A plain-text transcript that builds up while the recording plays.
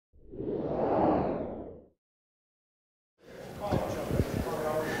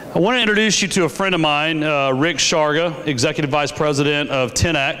I want to introduce you to a friend of mine, Rick Sharga, Executive Vice President of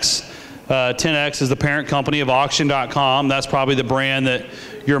 10X. 10X is the parent company of Auction.com. That's probably the brand that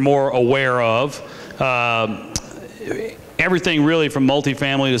you're more aware of. Everything really from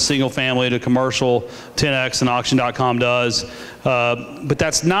multifamily to single family to commercial, 10X and Auction.com does. But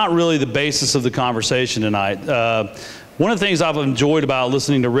that's not really the basis of the conversation tonight. One of the things I've enjoyed about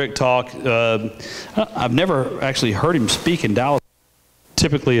listening to Rick talk, I've never actually heard him speak in Dallas.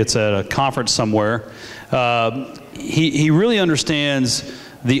 Typically it's at a conference somewhere. He really understands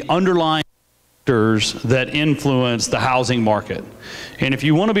the underlying factors that influence the housing market. And if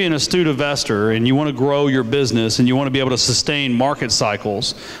you want to be an astute investor and you want to grow your business and you want to be able to sustain market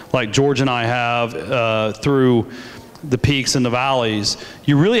cycles like George and I have through the peaks and the valleys,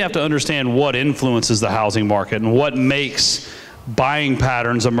 you really have to understand what influences the housing market and what makes buying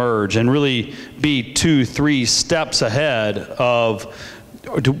patterns emerge, and really be 2-3 steps ahead of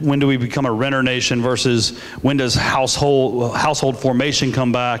when do we become a renter nation versus when does household formation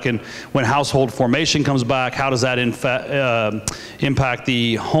come back, and when household formation comes back, how does that impact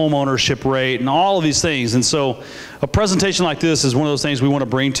the home ownership rate and all of these things. And so a presentation like this is one of those things we want to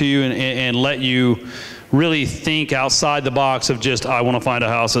bring to you and let you really think outside the box of just, I want to find a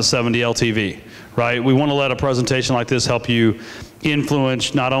house at 70 LTV, right? We want to let a presentation like this help you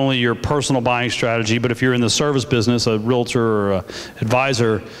influence not only your personal buying strategy, but if you're in the service business, a realtor or a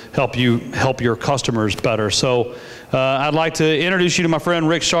advisor, help your customers better. So I'd like to introduce you to my friend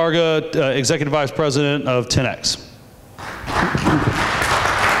Rick Sharga, Executive Vice President of 10X.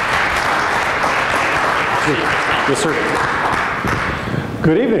 Yes, sir.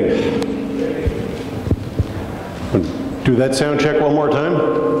 Good evening. Do that sound check one more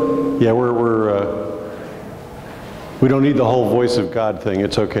time. Yeah, we don't need the whole voice of God thing.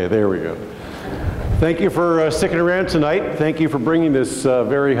 It's okay. There we go. Thank you for sticking around tonight. Thank you for bringing this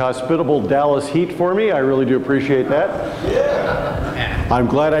very hospitable Dallas heat for me. I really do appreciate that. Yeah. I'm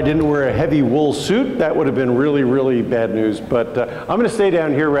glad I didn't wear a heavy wool suit. That would have been really, really bad news. But I'm going to stay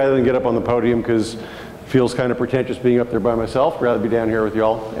down here rather than get up on the podium because it feels kind of pretentious being up there by myself. I'd rather be down here with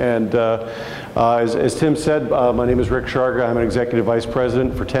y'all. And as Tim said, my name is Rick Sharga. I'm an Executive Vice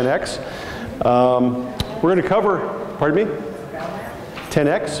President for 10X. We're going to cover, pardon me?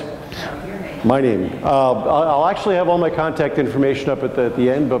 10X? My name. I'll actually have all my contact information up at the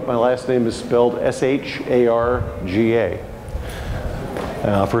end, but my last name is spelled S-H-A-R-G-A.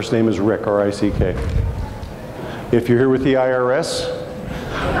 First name is Rick, R-I-C-K. If you're here with the IRS,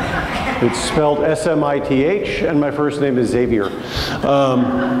 it's spelled S-M-I-T-H, and my first name is Xavier.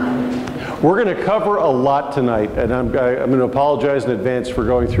 We're going to cover a lot tonight, and I'm going to apologize in advance for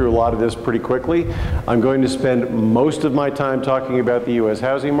going through a lot of this pretty quickly. I'm going to spend most of my time talking about the U.S.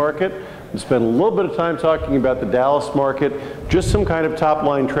 housing market. I'm spend a little bit of time talking about the Dallas market, just some kind of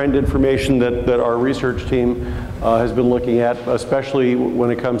top-line trend information that our research team has been looking at, especially when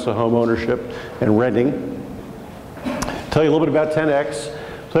it comes to home ownership and renting. Tell you a little bit about 10X.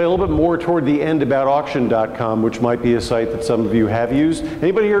 Tell you a little bit more toward the end about Auction.com, which might be a site that some of you have used.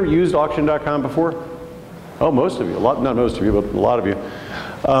 Anybody here used Auction.com before? Oh, most of you. Not most of you, but a lot of you.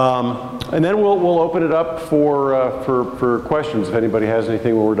 And then we'll open it up for questions if anybody has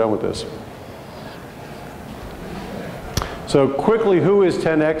anything when we're done with this. So quickly, who is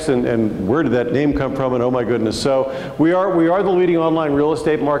 10X and where did that name come from? And oh my goodness. So we are the leading online real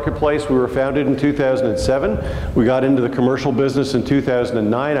estate marketplace. We were founded in 2007. We got into the commercial business in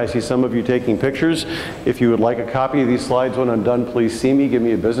 2009. I see some of you taking pictures. If you would like a copy of these slides when I'm done, please see me, give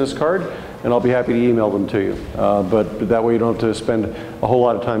me a business card, and I'll be happy to email them to you. But that way you don't have to spend a whole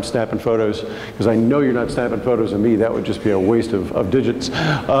lot of time snapping photos, because I know you're not snapping photos of me. That would just be a waste of digits.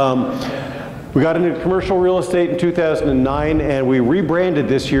 We got into commercial real estate in 2009, and we rebranded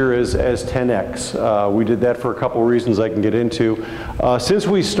this year as 10X. We did that for a couple reasons I can get into. Since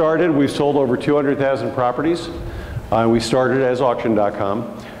we started, we've sold over 200,000 properties. We started as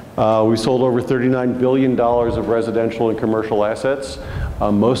Auction.com. We sold over $39 billion of residential and commercial assets,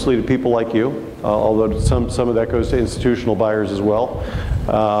 mostly to people like you, although some of that goes to institutional buyers as well.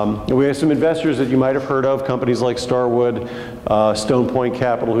 We have some investors that you might have heard of, companies like Starwood, Stone Point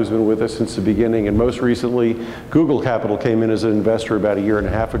Capital, who's been with us since the beginning, and most recently, Google Capital came in as an investor about 1.5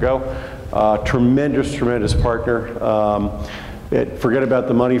 years ago. Tremendous partner. Forget about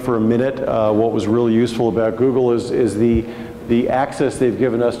the money for a minute. What was really useful about Google is the the access they've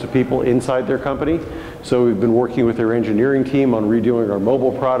given us to people inside their company. So we've been working with their engineering team on redoing our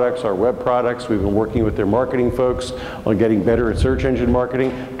mobile products, our web products. We've been working with their marketing folks on getting better at search engine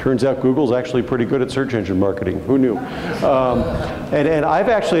marketing. Turns out Google's actually pretty good at search engine marketing. Who knew? And I've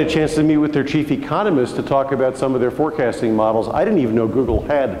actually had a chance to meet with their chief economist to talk about some of their forecasting models. I didn't even know Google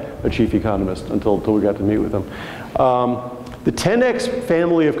had a chief economist until we got to meet with them. The 10X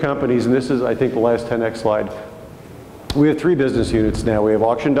family of companies, and this is, I think, the last 10X slide. We have 3 business units now. We have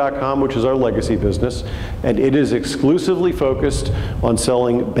auction.com, which is our legacy business, and it is exclusively focused on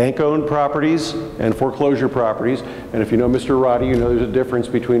selling bank-owned properties and foreclosure properties. And if you know Mr. Roddy, you know there's a difference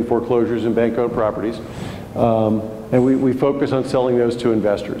between foreclosures and bank-owned properties. And we focus on selling those to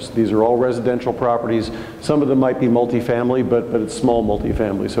investors. These are all residential properties. Some of them might be multifamily, but it's small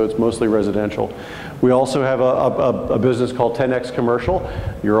multifamily, so it's mostly residential. We also have a business called 10X Commercial.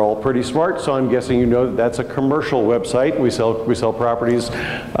 You're all pretty smart, so I'm guessing you know that that's a commercial website. We sell properties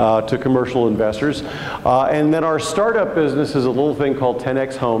to commercial investors. And then our startup business is a little thing called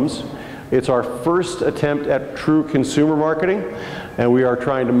 10X Homes. It's our first attempt at true consumer marketing, and we are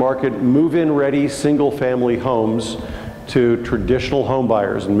trying to market move-in ready single-family homes to traditional home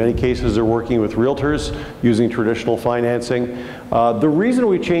buyers. In many cases, they're working with realtors using traditional financing. The reason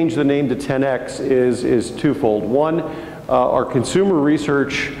we changed the name to 10X is twofold. One, our consumer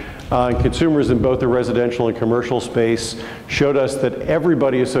research and consumers in both the residential and commercial space showed us that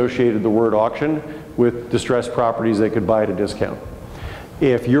everybody associated the word auction with distressed properties they could buy at a discount.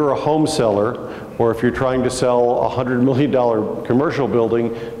 If you're a home seller, or if you're trying to sell a $100 million commercial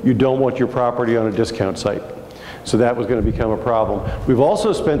building, you don't want your property on a discount site. So that was going to become a problem. We've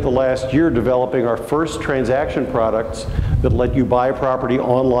also spent the last year developing our first transaction products that let you buy property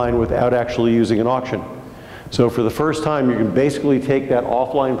online without actually using an auction. So for the first time, you can basically take that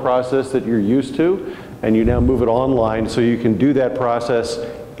offline process that you're used to, and you now move it online, so you can do that process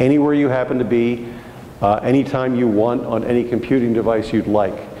anywhere you happen to be, anytime you want, on any computing device you'd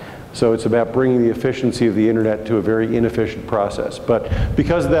like. So it's about bringing the efficiency of the internet to a very inefficient process. But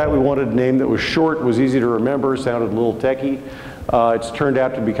because of that, we wanted a name that was short, was easy to remember, sounded a little techy. It's turned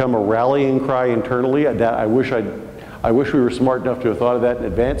out to become a rallying cry internally. I wish we were smart enough to have thought of that in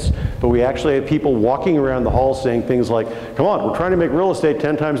advance, but we actually had people walking around the hall saying things like, come on, we're trying to make real estate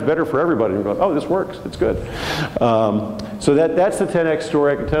 10 times better for everybody. And we're going, oh, this works, it's good. So that's the 10X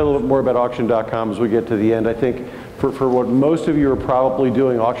story. I can tell you a little bit more about auction.com as we get to the end. I think for what most of you are probably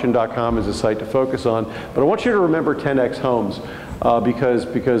doing, auction.com is a site to focus on. But I want you to remember 10X Homes.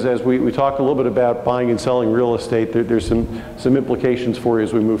 Because as we talk a little bit about buying and selling real estate, there's some implications for you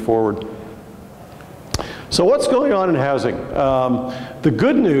as we move forward. So what's going on in housing? The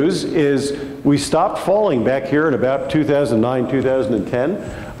good news is we stopped falling back here in about 2009,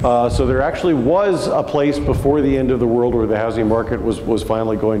 2010. So there actually was a place before the end of the world where the housing market was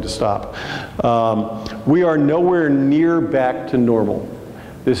finally going to stop. We are nowhere near back to normal.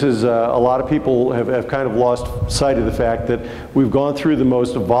 This is, a lot of people have kind of lost sight of the fact that we've gone through the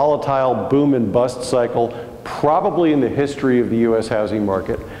most volatile boom and bust cycle probably in the history of the US housing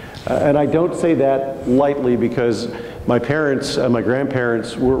market. And I don't say that lightly because my parents and my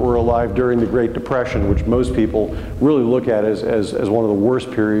grandparents were alive during the Great Depression, which most people really look at as one of the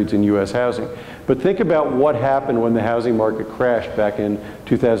worst periods in US housing. But think about what happened when the housing market crashed back in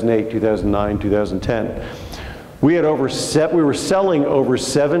 2008, 2009, 2010. We were selling over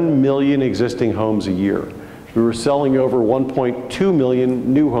 7 million existing homes a year. We were selling over 1.2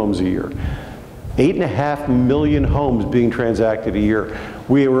 million new homes a year. 8.5 million homes being transacted a year.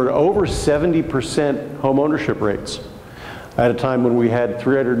 We were at over 70% home ownership rates at a time when we had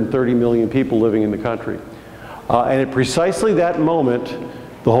 330 million people living in the country. And at precisely that moment,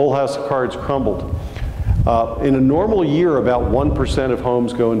 the whole house of cards crumbled. In a normal year, about 1% of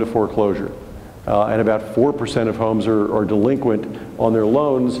homes go into foreclosure. And about 4% of homes are delinquent on their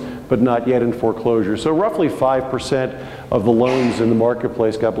loans, but not yet in foreclosure. So roughly 5% of the loans in the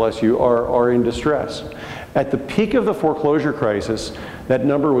marketplace, God bless you, are in distress. At the peak of the foreclosure crisis, that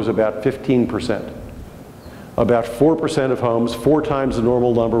number was about 15%. About 4% of homes, 4 times the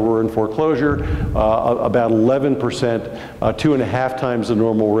normal number, were in foreclosure. About 11%, 2.5 times the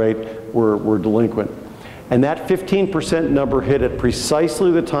normal rate, were delinquent. And that 15% number hit at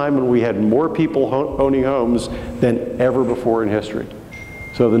precisely the time when we had more people owning homes than ever before in history.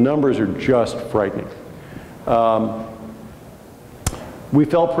 So the numbers are just frightening. We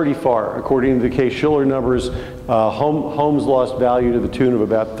fell pretty far. According to the Case-Shiller numbers, homes lost value to the tune of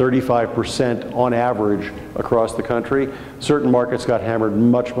about 35% on average across the country. Certain markets got hammered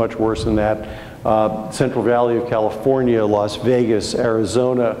much, much worse than that. Central Valley of California, Las Vegas,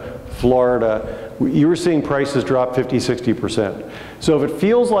 Arizona, Florida, you were seeing prices drop 50, 60%. So if it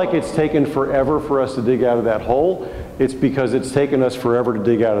feels like it's taken forever for us to dig out of that hole, it's because it's taken us forever to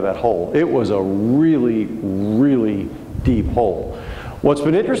dig out of that hole. It was a really, really deep hole. What's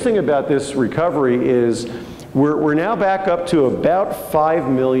been interesting about this recovery is we're now back up to about 5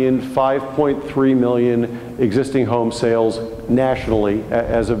 million, 5.3 million existing home sales nationally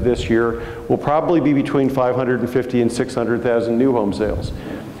as of this year. We'll probably be between 550 and 600,000 new home sales.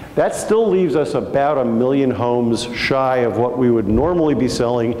 That still leaves us about 1 million homes shy of what we would normally be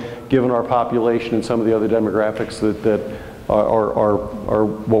selling given our population and some of the other demographics that are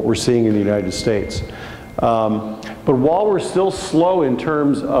what we're seeing in the United States. But while we're still slow in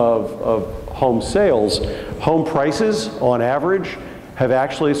terms of home sales, home prices on average have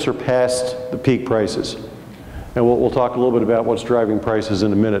actually surpassed the peak prices. And we'll talk a little bit about what's driving prices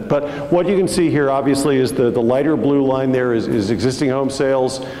in a minute. But what you can see here obviously is the lighter blue line there is existing home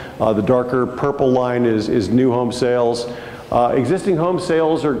sales. The darker purple line is new home sales. Existing home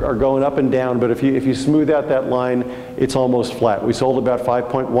sales are going up and down, but if you smooth out that line, it's almost flat. We sold about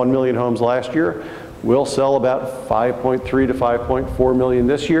 5.1 million homes last year. We'll sell about 5.3 to 5.4 million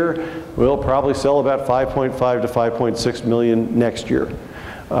this year. We'll probably sell about 5.5 to 5.6 million next year.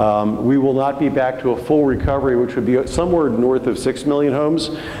 We will not be back to a full recovery, which would be somewhere north of 6 million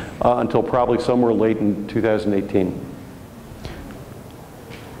homes until probably somewhere late in 2018.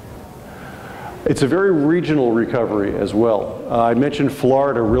 It's a very regional recovery as well. I mentioned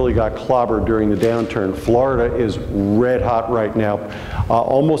Florida really got clobbered during the downturn. Florida is red hot right now,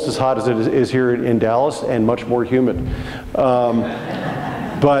 almost as hot as it is here in Dallas, and much more humid.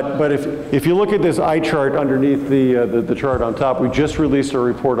 But if you look at this eye chart underneath the chart on top, we just released a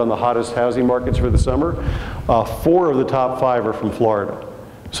report on the hottest housing markets for the summer. 4 of the top 5 are from Florida.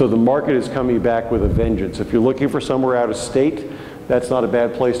 So the market is coming back with a vengeance. If you're looking for somewhere out of state, that's not a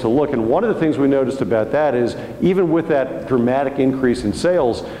bad place to look. And one of the things we noticed about that is even with that dramatic increase in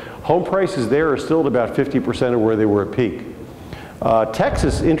sales, home prices there are still at about 50% of where they were at peak.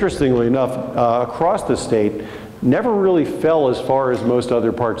 Texas, interestingly enough, across the state, never really fell as far as most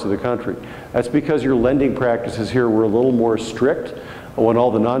other parts of the country. That's because your lending practices here were a little more strict when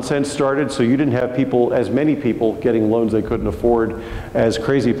all the nonsense started, so you didn't have as many people getting loans they couldn't afford as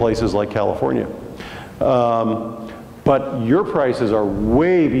crazy places like California. But your prices are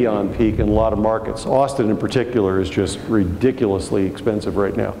way beyond peak in a lot of markets. Austin in particular is just ridiculously expensive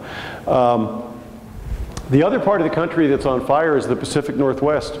right now. The other part of the country that's on fire is the Pacific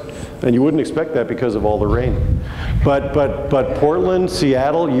Northwest, and you wouldn't expect that because of all the rain. But Portland,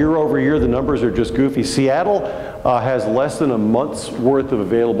 Seattle, year over year, the numbers are just goofy. Seattle has less than a month's worth of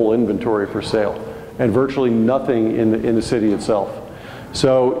available inventory for sale, and virtually nothing in the city itself.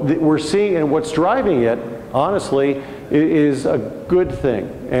 So we're seeing, and what's driving it, honestly, is a good thing.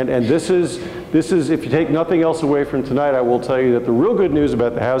 And this is, if you take nothing else away from tonight, I will tell you that the real good news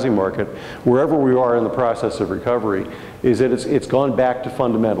about the housing market, wherever we are in the process of recovery, is that it's gone back to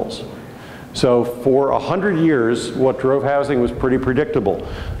fundamentals. So for 100 years, what drove housing was pretty predictable.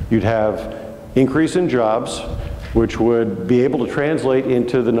 You'd have increase in jobs, which would be able to translate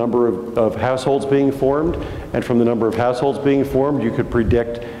into the number of households being formed, and from the number of households being formed, you could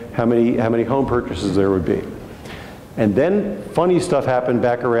predict how many home purchases there would be. And then funny stuff happened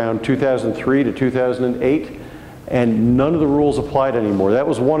back around 2003 to 2008, and none of the rules applied anymore. That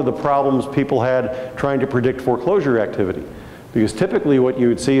was one of the problems people had trying to predict foreclosure activity, because typically what you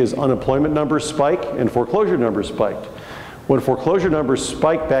would see is unemployment numbers spike and foreclosure numbers spiked. When foreclosure numbers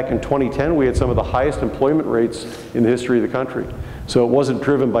spiked back in 2010, we had some of the highest employment rates in the history of the country. So it wasn't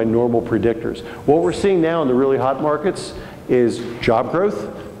driven by normal predictors. What we're seeing now in the really hot markets is job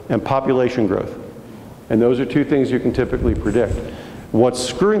growth and population growth. And those are two things you can typically predict. What's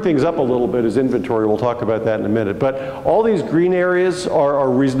screwing things up a little bit is inventory. We'll talk about that in a minute. But all these green areas are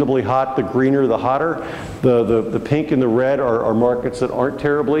reasonably hot. The greener, the hotter. The pink and the red are markets that aren't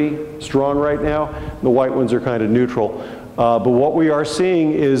terribly strong right now. The white ones are kind of neutral. But what we are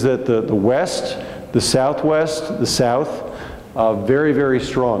seeing is that the West, the Southwest, the South, very, very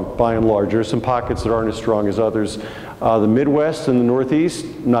strong by and large. There are some pockets that aren't as strong as others. The Midwest and the Northeast,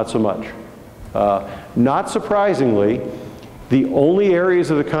 not so much. Not surprisingly, the only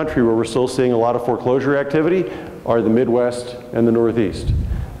areas of the country where we're still seeing a lot of foreclosure activity are the Midwest and the Northeast.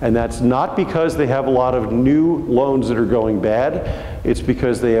 And that's not because they have a lot of new loans that are going bad. It's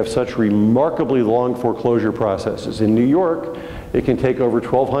because they have such remarkably long foreclosure processes. In New York, it can take over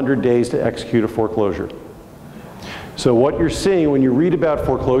 1,200 days to execute a foreclosure. So what you're seeing when you read about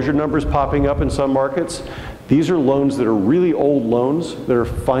foreclosure numbers popping up in some markets, these are loans that are really old loans that are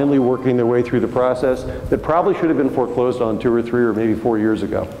finally working their way through the process that probably should have been foreclosed on 2 or 3 or maybe 4 years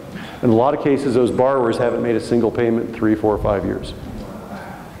ago. In a lot of cases, those borrowers haven't made a single payment in 3, 4, 5 years.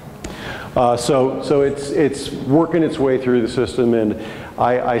 So it's working its way through the system, and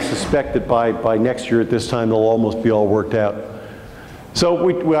I suspect that by next year at this time, they'll almost be all worked out.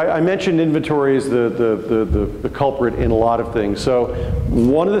 So I mentioned inventory as the culprit in a lot of things. So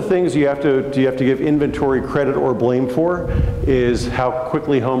one of the things you have to give inventory credit or blame for is how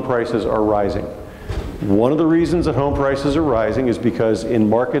quickly home prices are rising. One of the reasons that home prices are rising is because in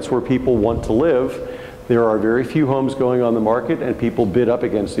markets where people want to live, there are very few homes going on the market and people bid up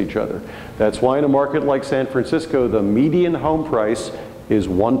against each other. That's why in a market like San Francisco, the median home price is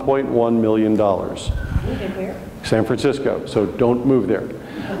 $1.1 million. Where? San Francisco, so don't move there.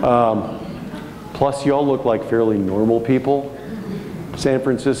 Plus, y'all look like fairly normal people. San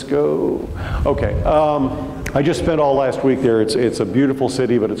Francisco, okay. I just spent all last week there. It's a beautiful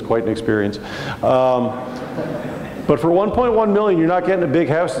city, but it's quite an experience. But for $1.1 million, you're not getting a big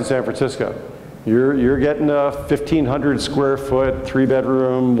house in San Francisco. You're getting a 1,500 square foot,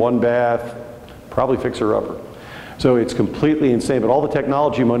 3-bedroom, 1 bath, probably fixer-upper. So it's completely insane, but all the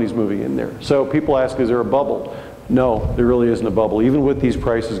technology money's moving in there. So people ask, is there a bubble? No, there really isn't a bubble, even with these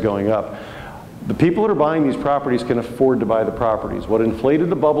prices going up. The people that are buying these properties can afford to buy the properties. What inflated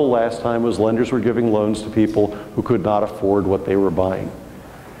the bubble last time was lenders were giving loans to people who could not afford what they were buying.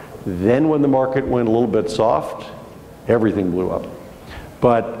 Then when the market went a little bit soft, everything blew up.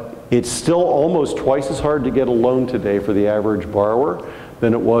 But it's still almost twice as hard to get a loan today for the average borrower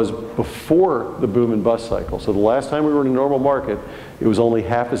than it was before the boom and bust cycle. So the last time we were in a normal market, it was only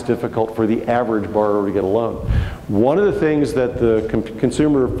half as difficult for the average borrower to get a loan. One of the things that the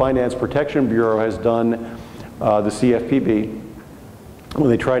Consumer Finance Protection Bureau has done, the CFPB, when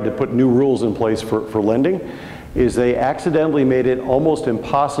they tried to put new rules in place for lending, is they accidentally made it almost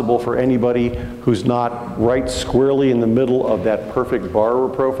impossible for anybody who's not right squarely in the middle of that perfect borrower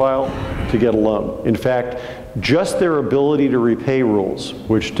profile to get a loan. In fact, just their ability to repay rules,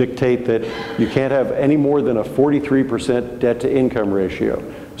 which dictate that you can't have any more than a 43% debt to income ratio.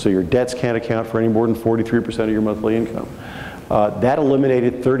 So your debts can't account for any more than 43% of your monthly income. That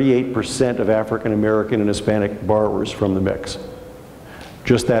eliminated 38% of African American and Hispanic borrowers from the mix.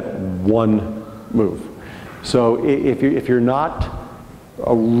 Just that one move. So if you're not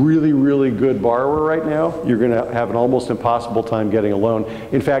a really, really good borrower right now, you're going to have an almost impossible time getting a loan.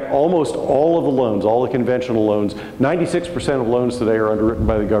 In fact, almost all of the loans, all the conventional loans, 96% of loans today are underwritten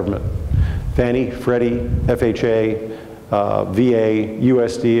by the government. Fannie, Freddie, FHA, VA,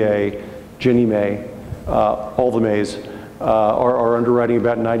 USDA, Ginnie Mae, all the Mays are underwriting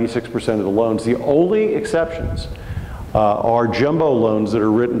about 96% of the loans. The only exceptions are jumbo loans that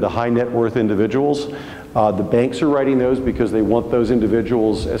are written to high net worth individuals. The banks are writing those because they want those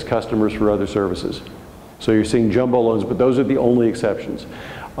individuals as customers for other services. So you're seeing jumbo loans, but those are the only exceptions.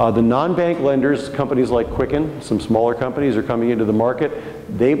 The non-bank lenders, companies like Quicken, some smaller companies are coming into the market.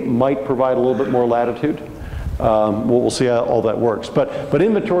 They might provide a little bit more latitude. We'll see how all that works. But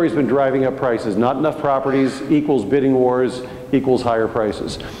inventory has been driving up prices. Not enough properties equals bidding wars equals higher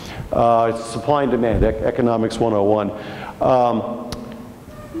prices. It's supply and demand, economics 101.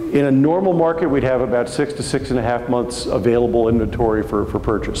 In a normal market, we'd have about 6 to 6.5 months available inventory for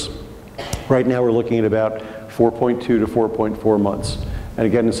purchase. Right now, we're looking at about 4.2 to 4.4 months. And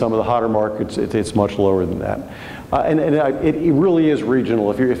again, in some of the hotter markets, it's much lower than that. It really is regional.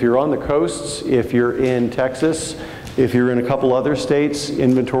 If you're on the coasts, if you're in Texas, if you're in a couple other states,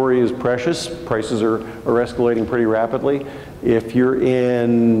 inventory is precious. Prices are escalating pretty rapidly. If you're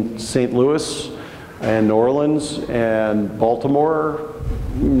in St. Louis and New Orleans and Baltimore,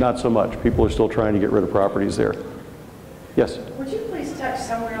 not so much. People are still trying to get rid of properties there. Yes? Would you please touch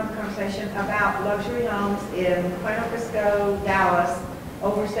somewhere on the conversation about luxury homes in San Francisco, Dallas,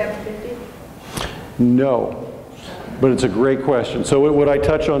 over $750,000? No, but it's a great question. So would I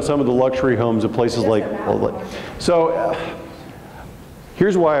touch on some of the luxury homes in places like,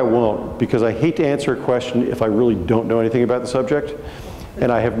 here's why I won't, because I hate to answer a question if I really don't know anything about the subject. And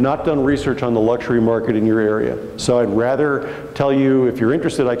I have not done research on the luxury market in your area. So I'd rather tell you, if you're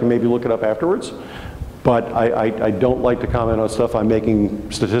interested, I can maybe look it up afterwards. But I don't like to comment on stuff I'm making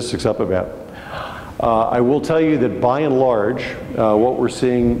statistics up about. I will tell you that by and large, what we're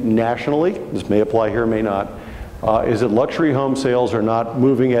seeing nationally, this may apply here, may not, is that luxury home sales are not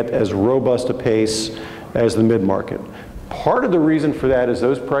moving at as robust a pace as the mid-market. Part of the reason for that is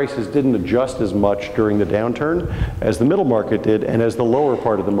those prices didn't adjust as much during the downturn as the middle market did and as the lower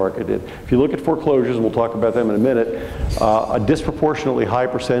part of the market did. If you look at foreclosures, and we'll talk about them in a minute, a disproportionately high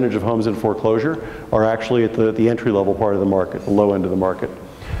percentage of homes in foreclosure are actually at the entry-level part of the market, the low end of the market.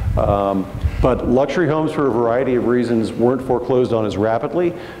 But luxury homes, for a variety of reasons, weren't foreclosed on as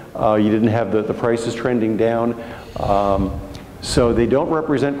rapidly. You didn't have the prices trending down. So they don't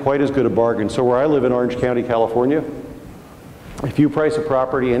represent quite as good a bargain. So where I live in Orange County, California, if you price a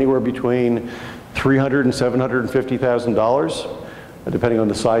property anywhere between $300,000 and $750,000, depending on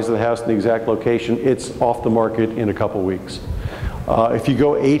the size of the house and the exact location, it's off the market in a couple weeks. If you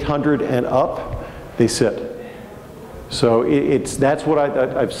go 800 and up, they sit. So that's what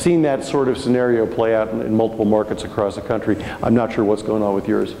I've seen that sort of scenario play out in multiple markets across the country. I'm not sure what's going on with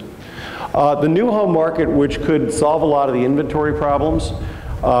yours. The new home market, which could solve a lot of the inventory problems,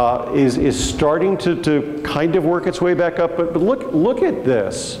 is starting to kind of work its way back up. But look at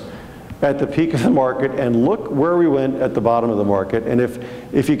this at the peak of the market, and look where we went at the bottom of the market. And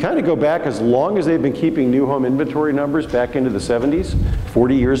if you kind of go back as long as they've been keeping new home inventory numbers back into the 70s,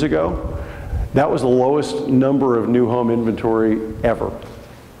 40 years ago, that was the lowest number of new home inventory ever.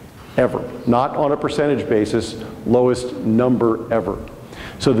 Ever. Not on a percentage basis, lowest number ever.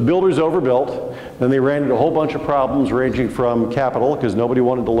 So the builders overbuilt, then they ran into a whole bunch of problems ranging from capital, because nobody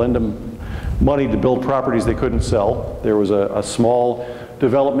wanted to lend them money to build properties they couldn't sell. There was a small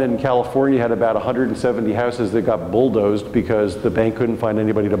development in California, had about 170 houses that got bulldozed because the bank couldn't find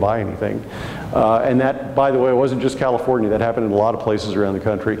anybody to buy anything. And that, by the way, wasn't just California. That happened in a lot of places around the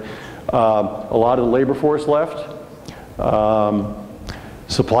country. A lot of the labor force left.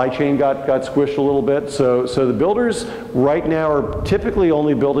 Supply chain got squished a little bit. So the builders right now are typically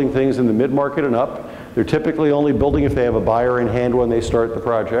only building things in the mid-market and up. They're typically only building if they have a buyer in hand when they start the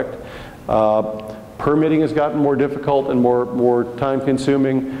project. Permitting has gotten more difficult and more time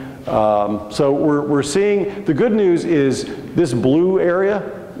consuming. So we're seeing, the good news is this blue area,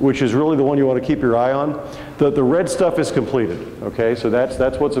 which is really the one you want to keep your eye on, the red stuff is completed, okay? So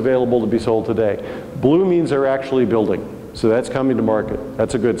that's what's available to be sold today. Blue means they're actually building. So that's coming to market.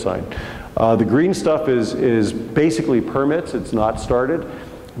 That's a good sign. The green stuff is basically permits. It's not started.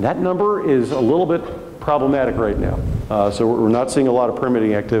 That number is a little bit problematic right now. So we're not seeing a lot of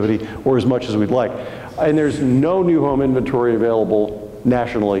permitting activity, or as much as we'd like. And there's no new home inventory available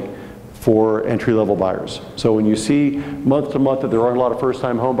nationally for entry-level buyers. So when you see month to month that there aren't a lot of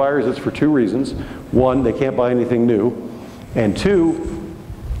first-time home buyers, it's for two reasons. One, they can't buy anything new. And two,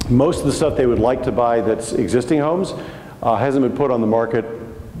 most of the stuff they would like to buy that's existing homes hasn't been put on the market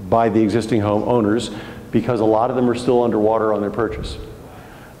by the existing home owners, because a lot of them are still underwater on their purchase.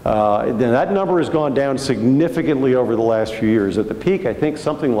 Then that number has gone down significantly over the last few years. At the peak, I think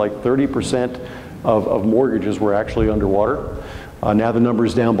something like 30% of mortgages were actually underwater. Now the number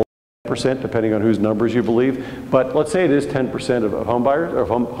is down below 10%, depending on whose numbers you believe. But let's say it is 10% of home buyers, or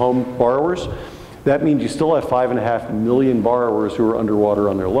home borrowers. That means you still have 5.5 million borrowers who are underwater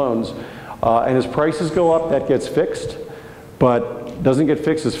on their loans. And as prices go up, that gets fixed, but doesn't get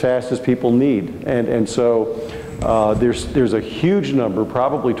fixed as fast as people need. And so there's a huge number,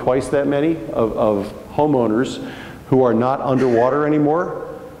 probably twice that many, of homeowners who are not underwater anymore,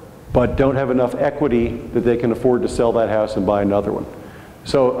 but don't have enough equity that they can afford to sell that house and buy another one.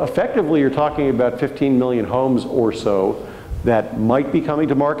 So effectively, you're talking about 15 million homes or so that might be coming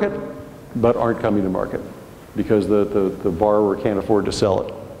to market, but aren't coming to market because the borrower can't afford to sell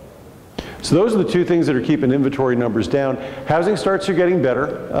it. So those are the two things that are keeping inventory numbers down. Housing starts are getting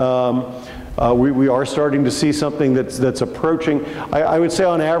better. We are starting to see something that's approaching. I would say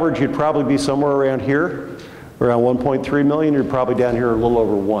on average you'd probably be somewhere around here, around 1.3 million. You're probably down here a little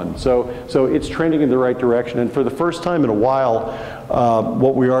over 1. So it's trending in the right direction. And for the first time in a while,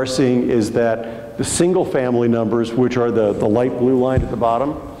 what we are seeing is that the single family numbers, which are the light blue line at the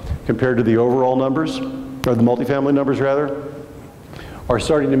bottom, compared to the overall numbers, or the multifamily numbers rather, are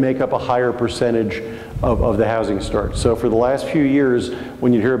starting to make up a higher percentage of the housing starts. So for the last few years,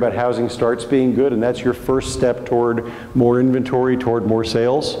 when you hear about housing starts being good, and that's your first step toward more inventory, toward more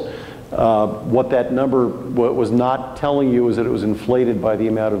sales, what that number was not telling you is that it was inflated by the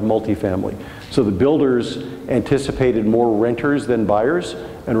amount of multifamily. So the builders anticipated more renters than buyers,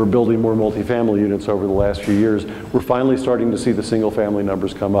 and we're building more multifamily units over the last few years. We're finally starting to see the single family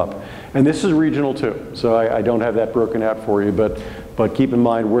numbers come up. And this is regional too, so I don't have that broken out for you, but keep in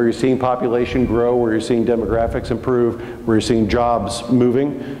mind where you're seeing population grow, where you're seeing demographics improve, where you're seeing jobs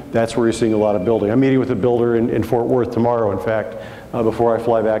moving, that's where you're seeing a lot of building. I'm meeting with a builder in Fort Worth tomorrow, in fact, before I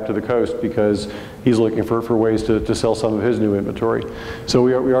fly back to the coast, because he's looking for ways to sell some of his new inventory. So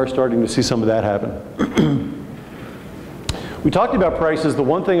we are starting to see some of that happen. We talked about prices. The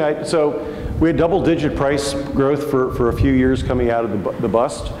one thing so we had double-digit price growth for a few years coming out of the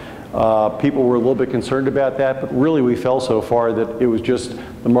bust. People were a little bit concerned about that, but really we fell so far that it was just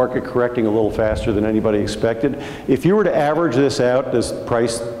the market correcting a little faster than anybody expected. If you were to average this out, this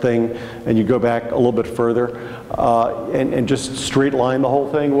price thing, and you go back a little bit further and just straight line the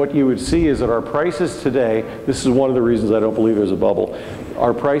whole thing, what you would see is that our prices today, this is one of the reasons I don't believe there's a bubble,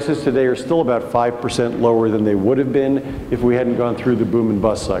 our prices today are still about 5% lower than they would have been if we hadn't gone through the boom and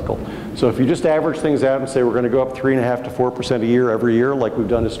bust cycle. So if you just average things out and say we're going to go up 3.5% to 4% a year every year like we've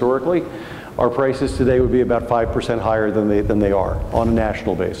done historically, our prices today would be about 5% higher than they are on a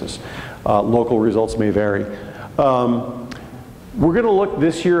national basis. Local results may vary. We're going to look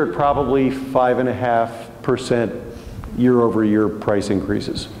this year at probably 5.5% year-over-year price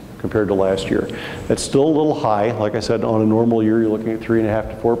increases compared to last year. That's still a little high. Like I said, on a normal year, you're looking at 3.5%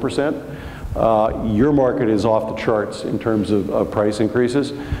 to 4%. Your market is off the charts in terms of price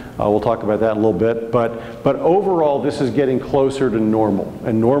increases. We'll talk about that in a little bit. But overall, this is getting closer to normal.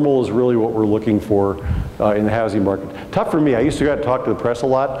 And normal is really what we're looking for in the housing market. Tough for me. I used to go out and talk to the press a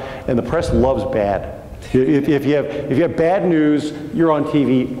lot, and the press loves bad. If you have bad news, you're on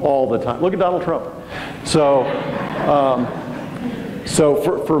TV all the time. Look at Donald Trump. So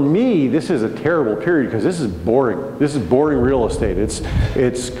for me, this is a terrible period because this is boring. This is boring real estate. It's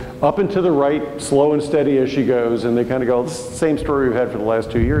up and to the right, slow and steady as she goes, and they kind of go, this is the same story we've had for the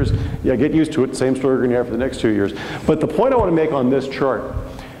last 2 years. Yeah, get used to it. Same story we're going to have for the next 2 years. But the point I want to make on this chart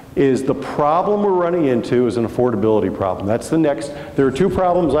is the problem we're running into is an affordability problem. That's the next. There are two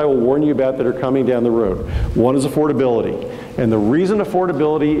problems I will warn you about that are coming down the road. One is affordability. And the reason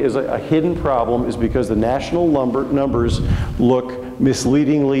affordability is a hidden problem is because the national numbers look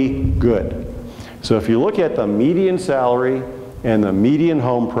misleadingly good. So if you look at the median salary and the median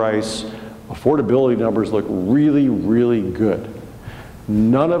home price, affordability numbers look really, really good.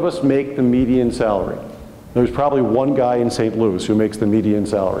 None of us make the median salary. There's probably one guy in St. Louis who makes the median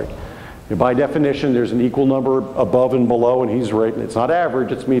salary. And by definition, there's an equal number above and below, and he's right. It's not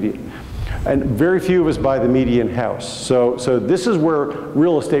average, it's median. And very few of us buy the median house. So this is where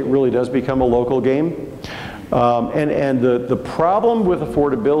real estate really does become a local game. And the problem with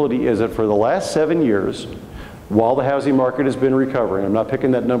affordability is that for the last 7 years, while the housing market has been recovering, I'm not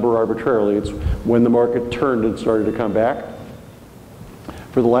picking that number arbitrarily, it's when the market turned and started to come back.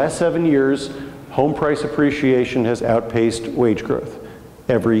 For the last 7 years, home price appreciation has outpaced wage growth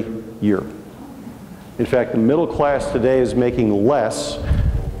every year. In fact, the middle class today is making less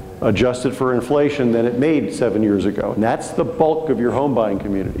adjusted for inflation than it made 7 years ago. And that's the bulk of your home buying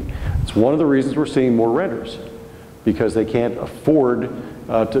community. It's one of the reasons we're seeing more renters, because they can't afford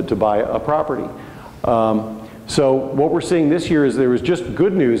to buy a property. So what we're seeing this year is there was just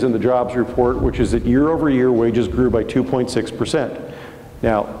good news in the jobs report, which is that year over year wages grew by 2.6%.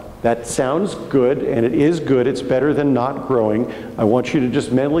 Now, that sounds good, and it is good. It's better than not growing. I want you to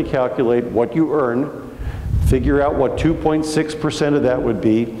just mentally calculate what you earn, figure out what 2.6% of that would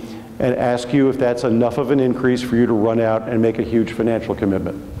be, and ask you if that's enough of an increase for you to run out and make a huge financial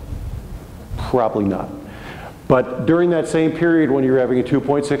commitment. Probably not. But during that same period when you're having a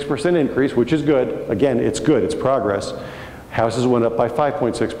 2.6% increase, which is good, again, it's good, it's progress, houses went up by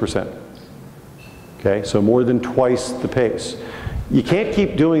 5.6%. Okay, so more than twice the pace. You can't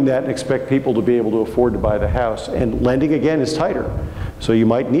keep doing that and expect people to be able to afford to buy the house. And lending, again, is tighter. So you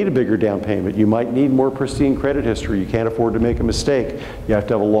might need a bigger down payment. You might need more pristine credit history. You can't afford to make a mistake. You have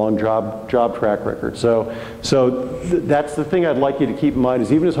to have a long job track record. So that's the thing I'd like you to keep in mind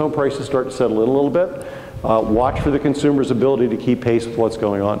is even as home prices start to settle in a little bit, watch for the consumer's ability to keep pace with what's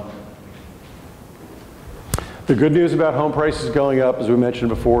going on. The good news about home prices going up, as we mentioned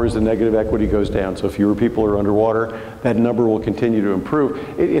before, is the negative equity goes down. So fewer people are underwater. That number will continue to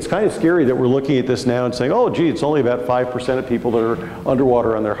improve. It's kind of scary that we're looking at this now and saying, oh, gee, it's only about 5% of people that are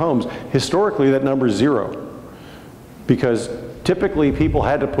underwater on their homes. Historically, that number is 0. Because typically, people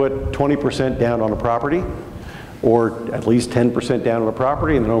had to put 20% down on a property, or at least 10% down on a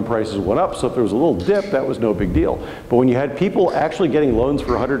property, and then home prices went up. So if there was a little dip, that was no big deal. But when you had people actually getting loans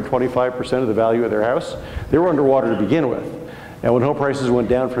for 125% of the value of their house, they were underwater to begin with. And when home prices went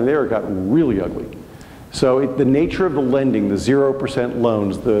down from there, it got really ugly. So the nature of the lending, the 0%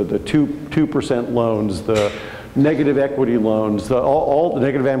 loans, the 2% loans, the negative equity loans, all the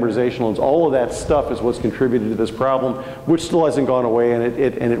negative amortization loans, all of that stuff is what's contributed to this problem, which still hasn't gone away, and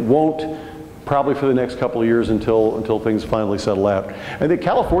it won't probably for the next couple of years until things finally settle out. I think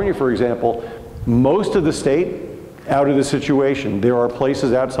California, for example, most of the state out of the situation. There are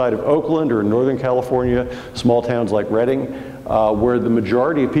places outside of Oakland or Northern California, small towns like Redding, where the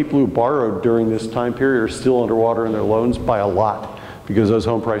majority of people who borrowed during this time period are still underwater in their loans by a lot because those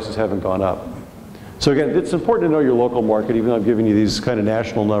home prices haven't gone up. So again, it's important to know your local market, even though I'm giving you these kind of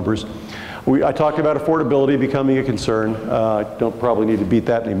national numbers. I talked about affordability becoming a concern. Don't probably need to beat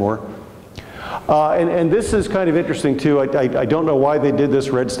that anymore. And this is kind of interesting too. I don't know why they did this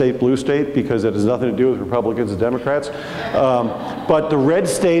red state, blue state, because it has nothing to do with Republicans and Democrats. But the red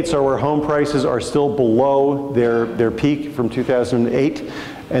states are where home prices are still below their peak from 2008.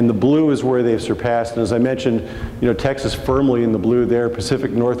 And the blue is where they've surpassed. And as I mentioned, Texas firmly in the blue there,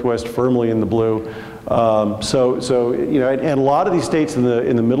 Pacific Northwest firmly in the blue. And a lot of these states in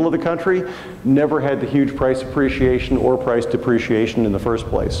the middle of the country never had the huge price appreciation or price depreciation in the first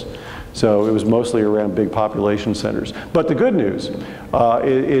place. So it was mostly around big population centers. But the good news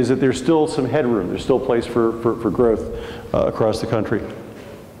is that there's still some headroom. There's still place for growth across the country.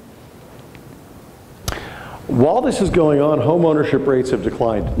 While this is going on, home ownership rates have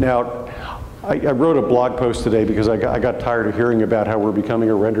declined. Now, I wrote a blog post today because I got tired of hearing about how we're becoming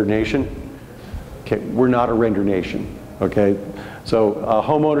a renter nation. Okay, we're not a renter nation, okay? So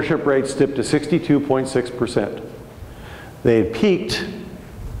home ownership rates dipped to 62.6%. They had peaked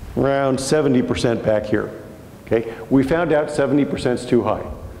around 70% back here, okay? We found out 70% is too high.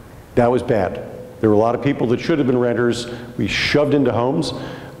 That was bad. There were a lot of people that should have been renters. We shoved into homes,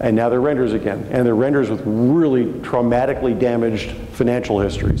 and now they're renters again. And they're renters with really traumatically damaged financial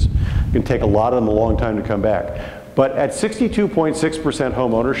histories. It can take a lot of them a long time to come back. But at 62.6%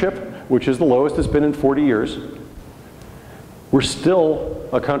 home ownership, which is the lowest it's been in 40 years, we're still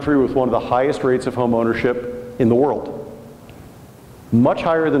a country with one of the highest rates of home ownership in the world. Much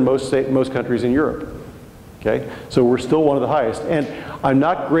higher than most countries in Europe. Okay? So we're still one of the highest. And I'm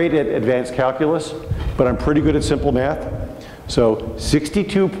not great at advanced calculus, but I'm pretty good at simple math. So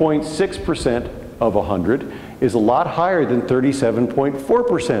 62.6% of 100 is a lot higher than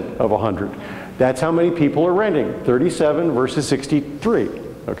 37.4% of 100. That's how many people are renting, 37 versus 63.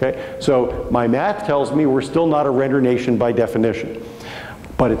 Okay? So my math tells me we're still not a renter nation by definition.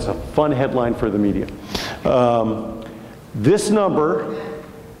 But it's a fun headline for the media. This number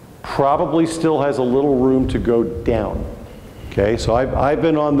probably still has a little room to go down. Okay, so I've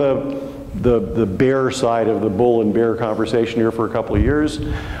been on the bear side of the bull and bear conversation here for a couple of years.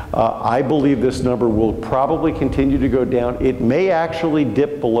 I believe this number will probably continue to go down. It may actually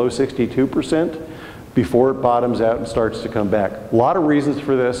dip below 62% before it bottoms out and starts to come back. A lot of reasons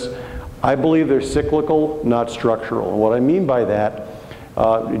for this. I believe they're cyclical, not structural. And what I mean by that,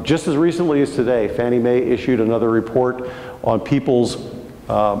 just as recently as today, Fannie Mae issued another report on people's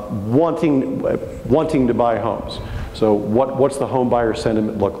wanting to buy homes. So what's the home buyer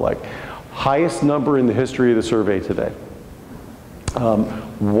sentiment look like? Highest number in the history of the survey today.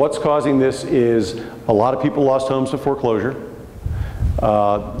 What's causing this is a lot of people lost homes to foreclosure.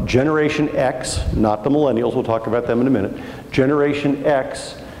 Generation X, not the millennials, we'll talk about them in a minute. Generation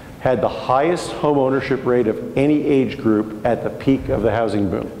X had the highest home ownership rate of any age group at the peak of the housing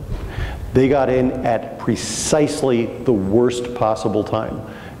boom. They got in at precisely the worst possible time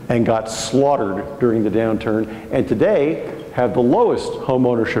and got slaughtered during the downturn, and today have the lowest home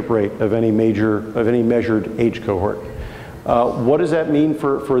ownership rate of any measured age cohort. What does that mean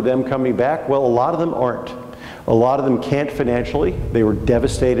for them coming back? Well, a lot of them aren't. A lot of them can't financially. They were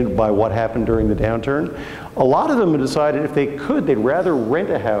devastated by what happened during the downturn. A lot of them have decided if they could, they'd rather rent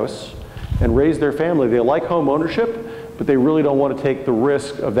a house and raise their family. They like home ownership, but they really don't want to take the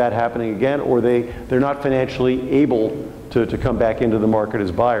risk of that happening again, or they're not financially able to come back into the market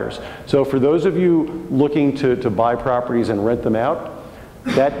as buyers. So for those of you looking to buy properties and rent them out,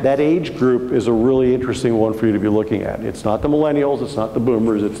 that age group is a really interesting one for you to be looking at. It's not the millennials, it's not the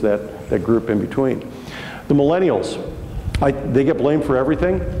boomers, it's that group in between. The millennials, they get blamed for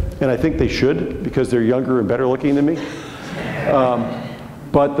everything, and I think they should because they're younger and better looking than me.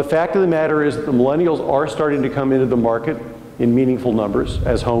 But the fact of the matter is that the millennials are starting to come into the market in meaningful numbers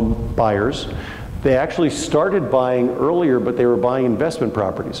as home buyers. They actually started buying earlier, but they were buying investment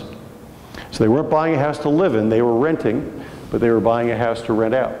properties. So they weren't buying a house to live in, they were renting, but they were buying a house to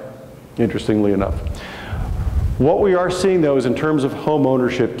rent out, interestingly enough. What we are seeing, though, is in terms of home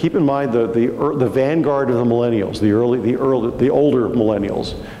ownership, keep in mind the vanguard of the millennials, the older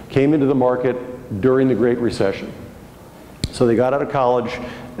millennials, came into the market during the Great Recession. So they got out of college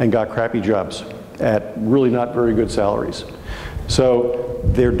and got crappy jobs at really not very good salaries. So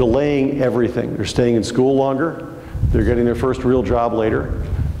they're delaying everything. They're staying in school longer. They're getting their first real job later.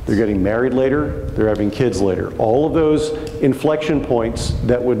 They're getting married later. They're having kids later. All of those inflection points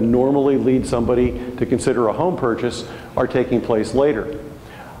that would normally lead somebody to consider a home purchase are taking place later.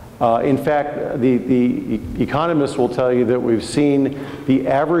 In fact, the economists will tell you that we've seen the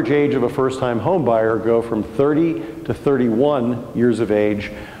average age of a first-time home buyer go from 30 to 31 years of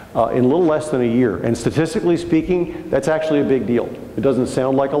age in a little less than a year. And statistically speaking, that's actually a big deal. It doesn't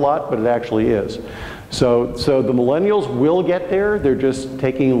sound like a lot, but it actually is. So the millennials will get there. They're just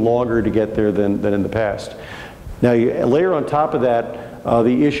taking longer to get there than in the past. Now, you layer on top of that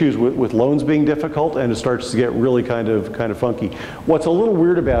the issues with loans being difficult, and it starts to get really kind of funky. What's a little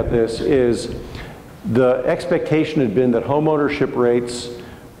weird about this is the expectation had been that home ownership rates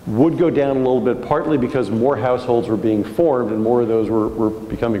would go down a little bit, partly because more households were being formed and more of those were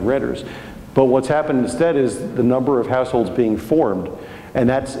becoming renters. But what's happened instead is the number of households being formed, and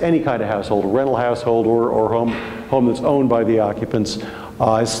that's any kind of household, a rental household or home that's owned by the occupants,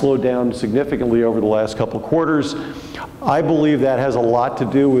 has slowed down significantly over the last couple of quarters. I believe that has a lot to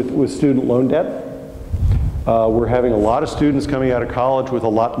do with student loan debt. We're having a lot of students coming out of college with a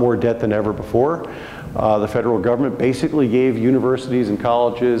lot more debt than ever before. The federal government basically gave universities and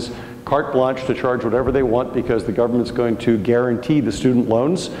colleges carte blanche to charge whatever they want because the government's going to guarantee the student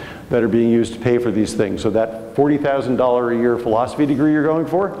loans that are being used to pay for these things. So that $40,000 a year philosophy degree you're going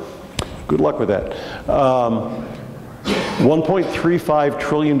for, good luck with that. $1.35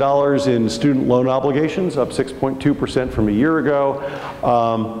 trillion in student loan obligations, up 6.2% from a year ago.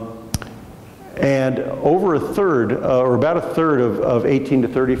 And over a third, or about a third of 18 to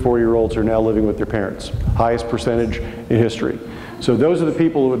 34-year-olds are now living with their parents, highest percentage in history. So those are the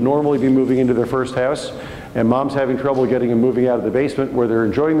people who would normally be moving into their first house, and mom's having trouble getting them moving out of the basement where they're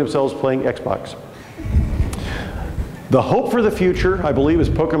enjoying themselves playing Xbox. The hope for the future, I believe, is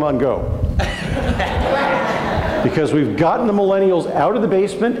Pokemon Go. Because we've gotten the millennials out of the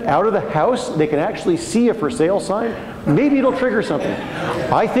basement, out of the house. They can actually see a for sale sign. Maybe it'll trigger something.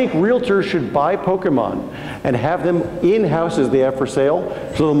 I think realtors should buy Pokemon and have them in houses they have for sale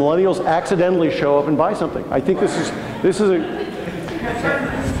so the millennials accidentally show up and buy something. I think this is a...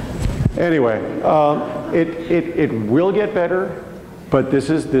 Anyway, it will get better, but this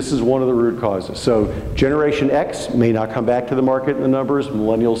is one of the root causes. So Generation X may not come back to the market in the numbers.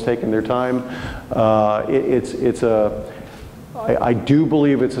 Millennials taking their time. I do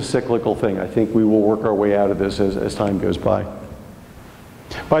believe it's a cyclical thing. I think we will work our way out of this as time goes by.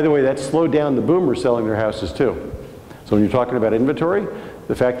 By the way, that slowed down the boomers selling their houses too. So when you're talking about inventory,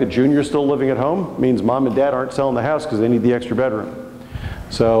 the fact that Junior's still living at home means mom and dad aren't selling the house because they need the extra bedroom.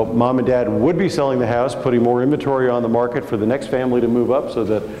 So mom and dad would be selling the house, putting more inventory on the market for the next family to move up so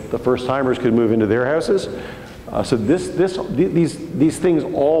that the first timers could move into their houses. So these things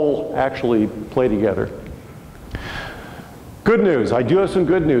all actually play together. Good news, I do have some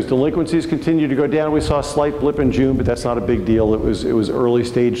good news. Delinquencies continue to go down. We saw a slight blip in June, but that's not a big deal. It was early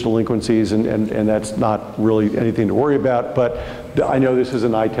stage delinquencies, and that's not really anything to worry about. But I know this is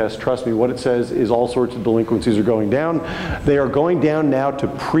an eye test. Trust me, what it says is all sorts of delinquencies are going down. They are going down now to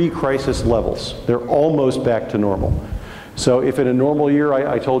pre-crisis levels. They're almost back to normal. So if in a normal year,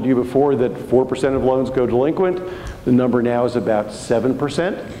 I told you before that 4% of loans go delinquent, the number now is about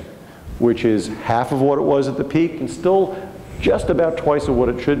 7%, which is half of what it was at the peak, and still just about twice of what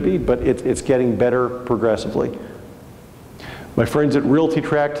it should be, but it's getting better progressively. My friends at Realty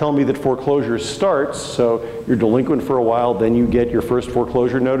Track tell me that foreclosure starts, so you're delinquent for a while, then you get your first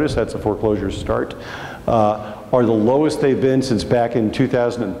foreclosure notice, that's a foreclosure start, are the lowest they've been since back in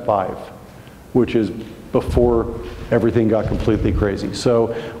 2005, which is before everything got completely crazy.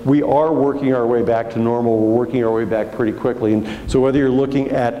 So we are working our way back to normal. We're working our way back pretty quickly. And so whether you're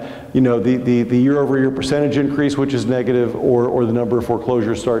looking at the year-over-year percentage increase, which is negative, or the number of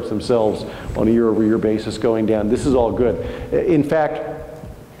foreclosure starts themselves on a year-over-year basis going down, this is all good. In fact,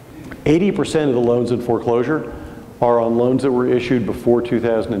 80% of the loans in foreclosure are on loans that were issued before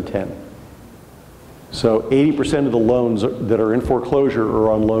 2010. So 80% of the loans that are in foreclosure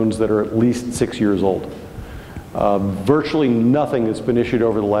are on loans that are at least 6 years old. Virtually nothing that's been issued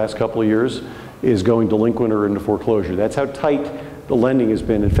over the last couple of years is going delinquent or into foreclosure. That's how tight the lending has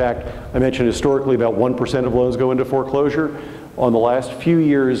been. In fact, I mentioned historically about 1% of loans go into foreclosure. On the last few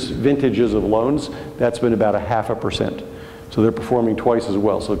years' vintages of loans, that's been about 0.5%. So they're performing twice as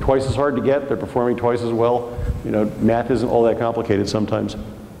well. So twice as hard to get, they're performing twice as well. Math isn't all that complicated sometimes.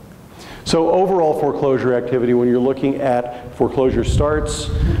 So overall foreclosure activity, when you're looking at foreclosure starts,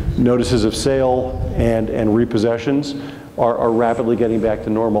 notices of sale, and repossessions, are rapidly getting back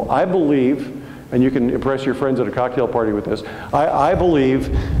to normal. I believe, and you can impress your friends at a cocktail party with this, I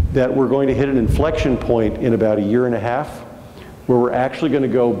believe that we're going to hit an inflection point in about a year and a half where we're actually going to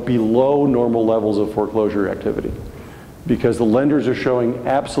go below normal levels of foreclosure activity, because the lenders are showing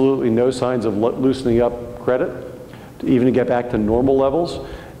absolutely no signs of loosening up credit, even to get back to normal levels.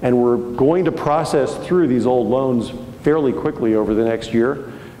 And we're going to process through these old loans fairly quickly over the next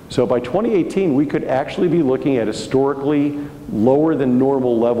year. So by 2018, we could actually be looking at historically lower than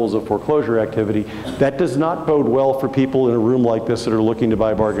normal levels of foreclosure activity. That does not bode well for people in a room like this that are looking to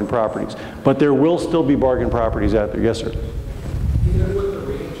buy bargain properties. But there will still be bargain properties out there. Yes, sir? You know what the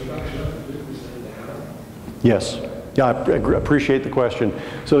rate introduction of 3% down? Yes. Yeah, I appreciate the question.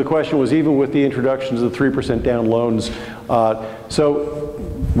 So the question was, even with the introductions of the 3% down loans, so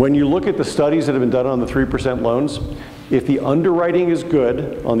when you look at the studies that have been done on the 3% loans, if the underwriting is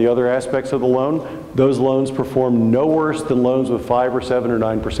good on the other aspects of the loan, those loans perform no worse than loans with 5 or 7 or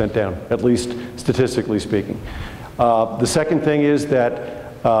 9% down, at least statistically speaking. The second thing is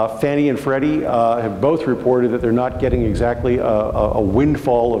that Fannie and Freddie have both reported that they're not getting exactly a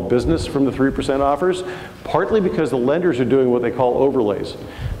windfall of business from the 3% offers, partly because the lenders are doing what they call overlays.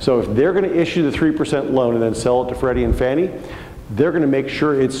 So if they're going to issue the 3% loan and then sell it to Freddie and Fannie, they're going to make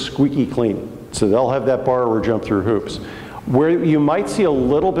sure it's squeaky clean. So they'll have that borrower jump through hoops. Where you might see a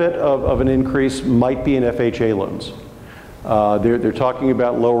little bit of an increase might be in FHA loans. They're talking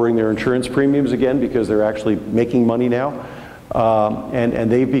about lowering their insurance premiums again because they're actually making money now.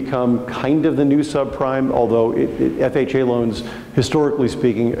 And they've become kind of the new subprime, although FHA loans, historically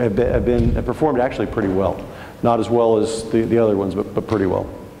speaking, have performed actually pretty well. Not as well as the other ones, but pretty well.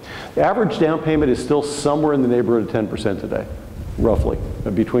 The average down payment is still somewhere in the neighborhood of 10% today, roughly,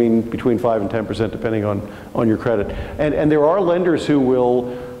 between 5 and 10% depending on your credit. And there are lenders who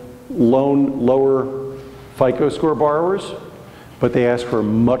will loan lower FICO score borrowers, but they ask for a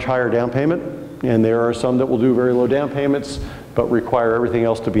much higher down payment. And there are some that will do very low down payments, but require everything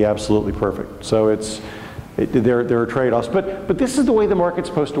else to be absolutely perfect. So there are trade-offs. But this is the way the market's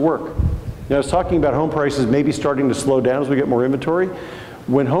supposed to work. Now, I was talking about home prices maybe starting to slow down as we get more inventory.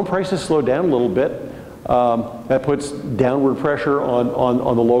 When home prices slow down a little bit, that puts downward pressure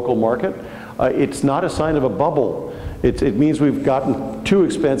on the local market. It's not a sign of a bubble. It means we've gotten too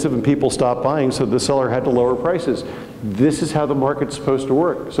expensive and people stopped buying, so the seller had to lower prices. This is how the market's supposed to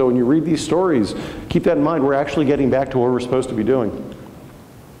work. So when you read these stories, keep that in mind. We're actually getting back to what we're supposed to be doing.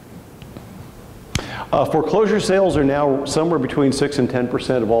 Foreclosure sales are now somewhere between 6 and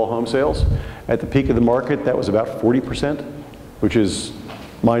 10% of all home sales. At the peak of the market, that was about 40%, which is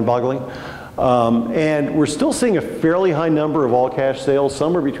mind-boggling. And we're still seeing a fairly high number of all-cash sales,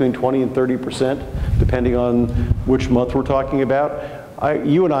 somewhere between 20 and 30%, depending on which month we're talking about.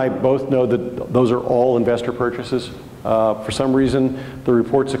 You and I both know that those are all investor purchases. For some reason, the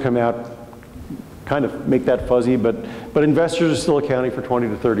reports that come out kind of make that fuzzy, but investors are still accounting for 20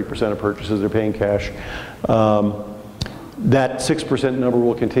 to 30% of purchases. They're paying cash. That 6% number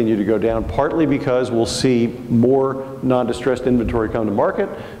will continue to go down, partly because we'll see more non-distressed inventory come to market,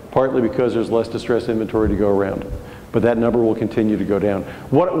 partly because there's less distressed inventory to go around. But that number will continue to go down.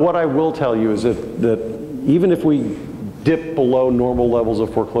 What I will tell you is that even if we dip below normal levels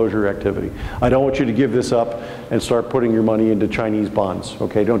of foreclosure activity, I don't want you to give this up and start putting your money into Chinese bonds.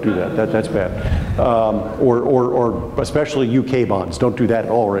 Okay, don't do that. That's bad. Or especially UK bonds. Don't do that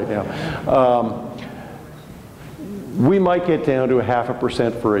at all right now. We might get down to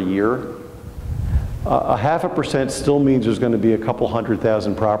 0.5% for a year. 0.5% still means there's going to be a couple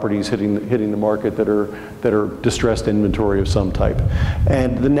 100,000 properties hitting the market that are distressed inventory of some type.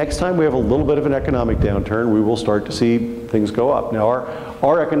 And the next time we have a little bit of an economic downturn, we will start to see things go up. Now,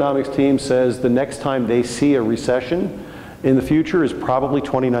 our economics team says the next time they see a recession in the future is probably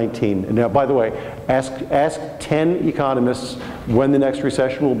 2019. And now, by the way, ask 10 economists when the next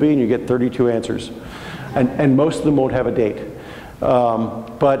recession will be, and you get 32 answers. And most of them won't have a date.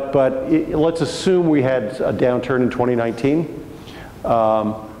 Let's assume we had a downturn in 2019.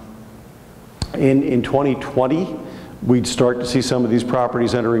 In 2020, we'd start to see some of these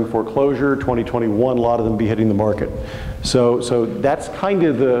properties entering foreclosure. 2021, a lot of them be hitting the market. So that's kind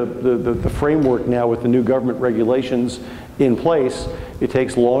of the framework now with the new government regulations in place. It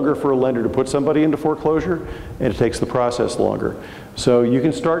takes longer for a lender to put somebody into foreclosure, and it takes the process longer. So you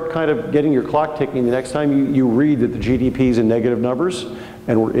can start kind of getting your clock ticking the next time you read that the GDP is in negative numbers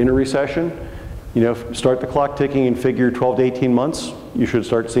and we're in a recession. You know, start the clock ticking and figure 12 to 18 months, you should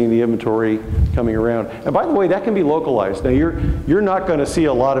start seeing the inventory coming around. And by the way, that can be localized. Now you're not going to see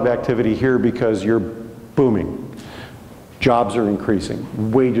a lot of activity here because you're booming. Jobs are increasing,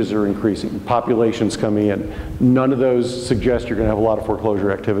 wages are increasing, population's coming in. None of those suggest you're going to have a lot of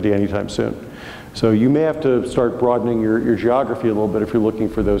foreclosure activity anytime soon. So you may have to start broadening your geography a little bit if you're looking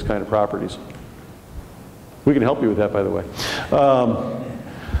for those kind of properties. We can help you with that, by the way.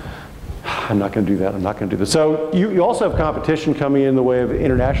 I'm not going to do that. I'm not going to do this. So you also have competition coming in the way of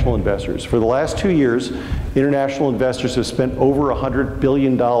international investors. For the last 2 years, international investors have spent over $100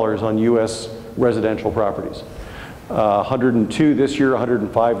 billion on US residential properties. 102 this year,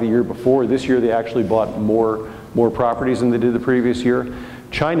 105 the year before. This year they actually bought more properties than they did the previous year.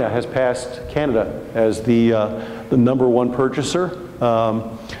 China has passed Canada as the #1 purchaser.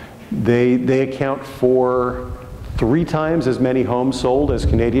 They account for 3 times as many homes sold as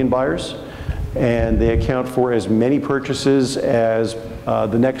Canadian buyers, and they account for as many purchases as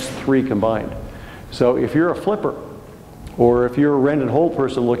the next 3 combined. So if you're a flipper, or if you're a rent and hold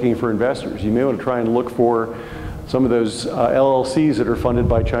person looking for investors, you may want to try and look for some of those LLCs that are funded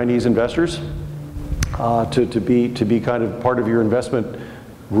by Chinese investors to be kind of part of your investment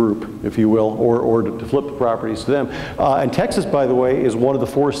group, if you will, or to flip the properties to them. And Texas, by the way, is one of the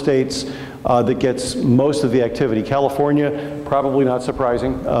 4 states that gets most of the activity. California, probably not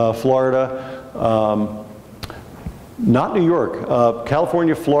surprising. Florida, not New York.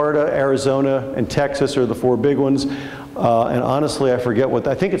 California, Florida, Arizona, and Texas are the 4 big ones. And honestly, I forget what,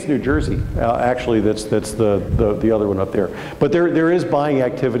 I think it's New Jersey, actually, that's the other one up there. But there is buying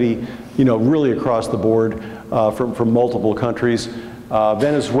activity, you know, really across the board from multiple countries.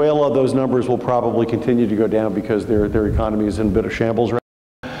 Venezuela, those numbers will probably continue to go down because their economy is in a bit of shambles right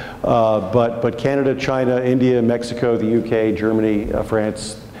now. But Canada, China, India, Mexico, the UK, Germany,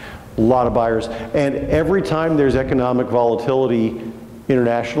 France, a lot of buyers. And every time there's economic volatility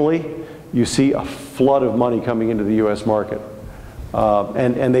internationally, you see a flood of money coming into the US market.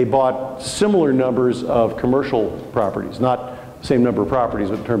 And they bought similar numbers of commercial properties, not the same number of properties,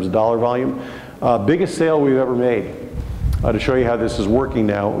 but in terms of dollar volume. Biggest sale we've ever made. To show you how this is working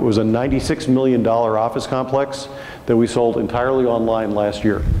now, it was a $96 million office complex that we sold entirely online last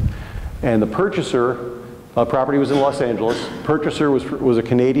year. And the purchaser, property was in Los Angeles, purchaser was a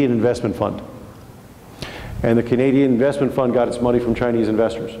Canadian investment fund. And the Canadian investment fund got its money from Chinese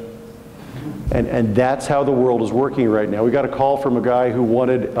investors. And that's how the world is working right now. We got a call from a guy who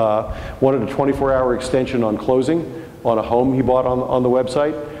wanted a 24-hour extension on closing on a home he bought on the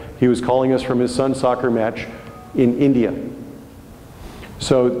website. He was calling us from his son's soccer match in India.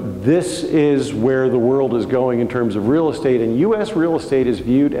 So this is where the world is going in terms of real estate, and US real estate is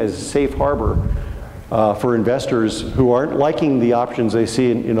viewed as a safe harbor for investors who aren't liking the options they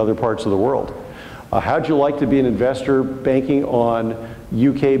see in other parts of the world. How'd you like to be an investor banking on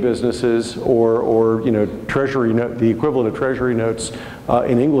UK businesses or you know, treasury note, the equivalent of treasury notes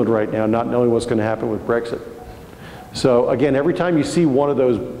in England right now, not knowing what's going to happen with Brexit? So again, every time you see one of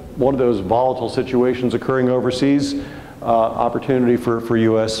those volatile situations occurring overseas, opportunity for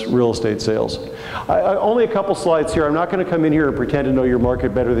US real estate sales. Only a couple slides here. I'm not going to come in here and pretend to know your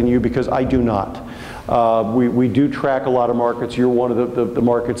market better than you, because I do not. We do track a lot of markets. You're one of the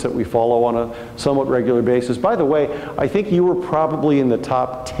markets that we follow on a somewhat regular basis. By the way, I think you were probably in the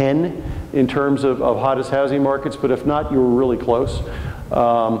top 10 in terms of hottest housing markets, but if not, you were really close.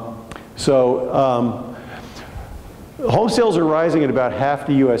 Home sales are rising at about half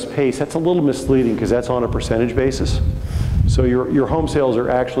the US pace. That's a little misleading because that's on a percentage basis. So your home sales are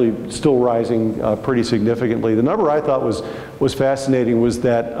actually still rising pretty significantly. The number I thought was fascinating was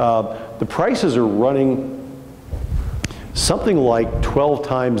that the prices are running something like 12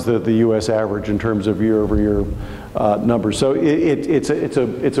 times the US average in terms of year-over-year numbers. So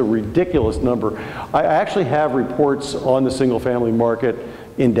it's a ridiculous number. I actually have reports on the single-family market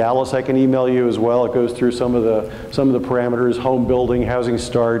in Dallas. I can email you as well. It goes through some of the parameters: home building, housing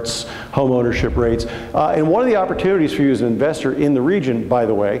starts, home ownership rates. And one of the opportunities for you as an investor in the region, by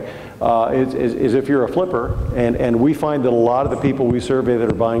the way, is if you're a flipper, and we find that a lot of the people we survey that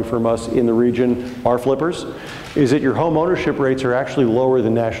are buying from us in the region are flippers, is that your home ownership rates are actually lower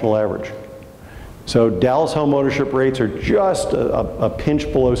than national average. So Dallas home ownership rates are just a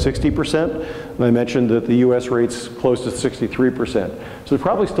pinch below 60%. And I mentioned that the US rate's close to 63%. So there's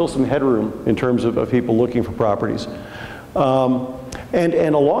probably still some headroom in terms of people looking for properties.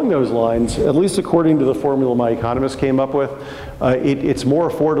 And along those lines, at least according to the formula my economist came up with, it's more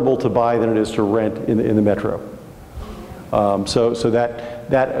affordable to buy than it is to rent in the metro. So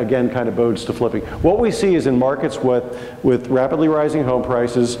that again kind of bodes to flipping. What we see is in markets with rapidly rising home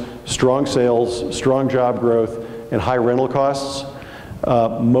prices, strong sales, strong job growth, and high rental costs,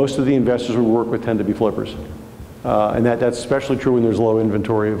 most of the investors we work with tend to be flippers. And that's especially true when there's low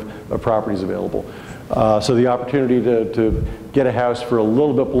inventory of properties available. So the opportunity to get a house for a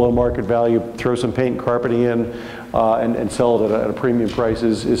little bit below market value, throw some paint and carpeting in, and sell it at a premium price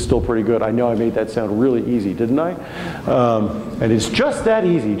is still pretty good. I know I made that sound really easy, didn't I? And it's just that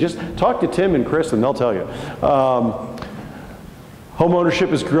easy. Just talk to Tim and Chris and they'll tell you. Home ownership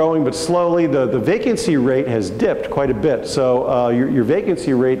is growing, but slowly. The vacancy rate has dipped quite a bit. So your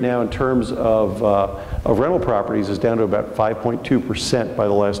vacancy rate now in terms of rental properties is down to about 5.2% by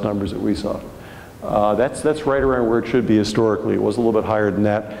the last numbers that we saw. That's right around where it should be historically. It was a little bit higher than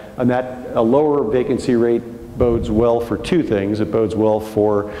that. And that a lower vacancy rate bodes well for two things. It bodes well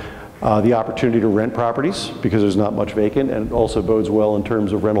for the opportunity to rent properties because there's not much vacant, and it also bodes well in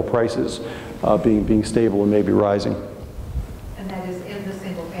terms of rental prices being stable and maybe rising. And that is in the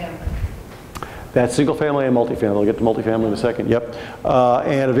single family? That's single family and multifamily. I'll get to multifamily in a second. Yep.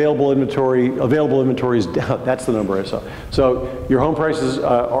 And available inventory is down. That's the number I saw. So your home prices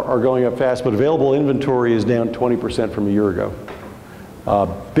are going up fast, but available inventory is down 20% from a year ago.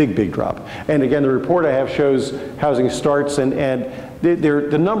 Big drop. And again, the report I have shows housing starts, and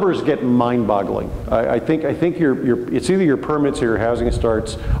the numbers get mind-boggling. I think it's either your permits or your housing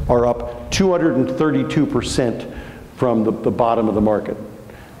starts are up 232% from the bottom of the market,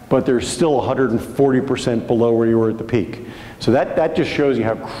 but they're still 140% below where you were at the peak. So that just shows you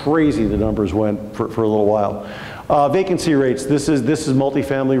how crazy the numbers went for a little while. Vacancy rates, this is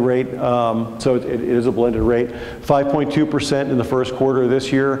multifamily rate, so it is a blended rate. 5.2% in the first quarter of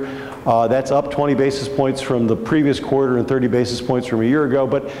this year. That's up 20 basis points from the previous quarter and 30 basis points from a year ago,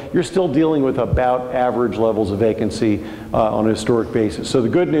 but you're still dealing with about average levels of vacancy on a historic basis. So the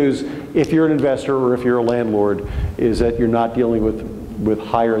good news, if you're an investor or if you're a landlord, is that you're not dealing with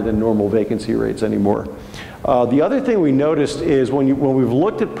higher than normal vacancy rates anymore. The other thing we noticed is when we've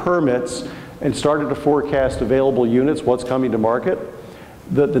looked at permits and started to forecast available units, what's coming to market,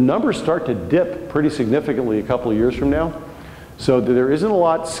 the numbers start to dip pretty significantly a couple of years from now. So there isn't a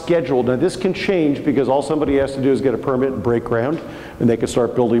lot scheduled. Now this can change because all somebody has to do is get a permit and break ground, and they can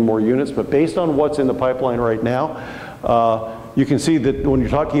start building more units. But based on what's in the pipeline right now, you can see that when you're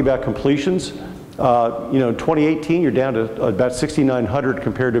talking about completions, in 2018 you're down to about 6,900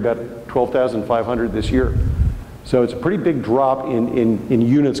 compared to about 12,500 this year. So it's a pretty big drop in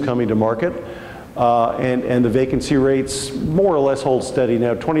units coming to market, and the vacancy rates more or less hold steady.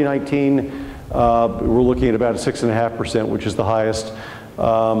 Now 2019, we're looking at about 6.5%, which is the highest.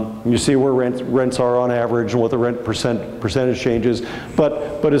 You see where rents are on average and what the rent percentage changes.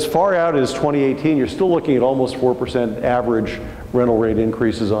 But as far out as 2018, you're still looking at almost 4% average rental rate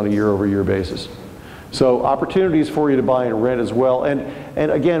increases on a year-over-year basis. So opportunities for you to buy and rent as well. And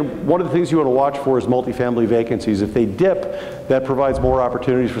again, one of the things you want to watch for is multifamily vacancies. If they dip, that provides more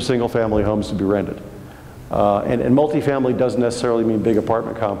opportunities for single-family homes to be rented. And multifamily doesn't necessarily mean big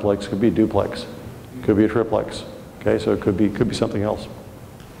apartment complex. It could be a duplex. It could be a triplex. Okay, so it could be something else.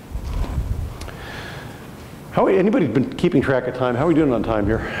 Anybody been keeping track of time? How are we doing on time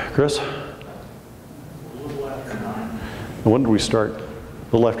here? Chris? A little after 9. And when did we start?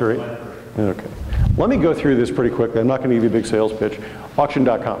 A little after 8? Okay. Let me go through this pretty quickly. I'm not going to give you a big sales pitch.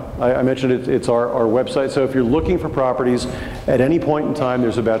 Auction.com. I mentioned it's our website. So if you're looking for properties at any point in time,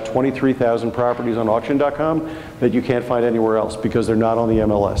 there's about 23,000 properties on Auction.com that you can't find anywhere else because they're not on the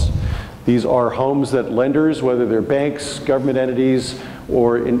MLS. These are homes that lenders, whether they're banks, government entities,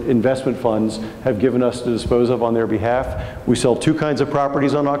 or investment funds, have given us to dispose of on their behalf. We sell two kinds of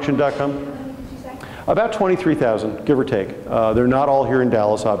properties on Auction.com. About 23,000, give or take. They're not all here in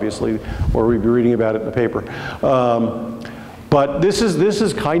Dallas, obviously, or we'd be reading about it in the paper. But this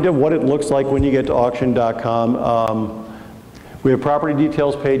is kind of what it looks like when you get to auction.com. We have property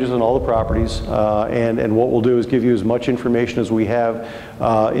details pages on all the properties, and what we'll do is give you as much information as we have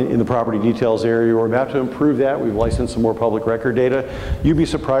in the property details area. We're about to improve that. We've licensed some more public record data. You'd be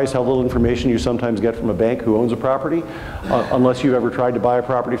surprised how little information you sometimes get from a bank who owns a property. Unless you've ever tried to buy a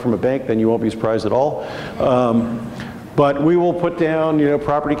property from a bank, then you won't be surprised at all. But we will put down,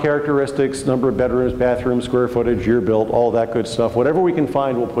 property characteristics, number of bedrooms, bathrooms, square footage, year built, all that good stuff. Whatever we can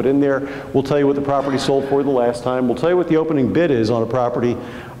find, we'll put in there. We'll tell you what the property sold for the last time. We'll tell you what the opening bid is on a property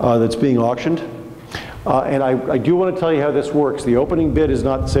that's being auctioned. And I do want to tell you how this works. The opening bid is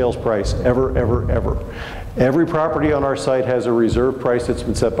not the sales price, ever, ever, ever. Every property on our site has a reserve price that's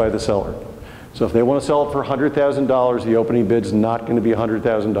been set by the seller. So if they want to sell it for $100,000, the opening bid's not going to be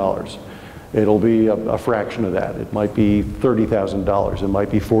 $100,000. It'll be a fraction of that. It might be $30,000. It might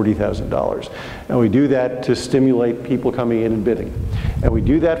be $40,000. And we do that to stimulate people coming in and bidding. And we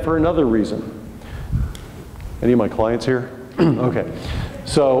do that for another reason. Any of my clients here? Okay.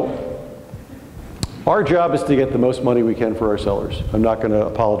 So our job is to get the most money we can for our sellers. I'm not going to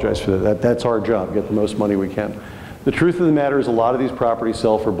apologize for that. That's our job, get the most money we can. The truth of the matter is a lot of these properties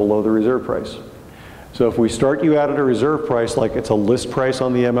sell for below the reserve price. So if we start you out at a reserve price like it's a list price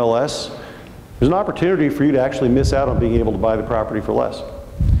on the MLS, there's an opportunity for you to actually miss out on being able to buy the property for less.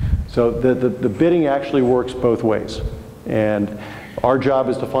 So the bidding actually works both ways. And our job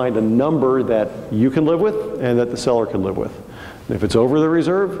is to find a number that you can live with and that the seller can live with. And if it's over the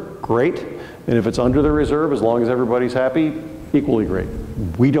reserve, great. And if it's under the reserve, as long as everybody's happy, equally great.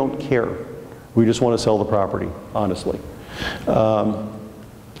 We don't care. We just want to sell the property, honestly.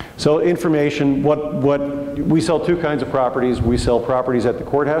 So information, we sell two kinds of properties. We sell properties at the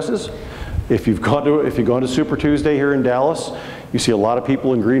courthouses. If you've gone to Super Tuesday here in Dallas, you see a lot of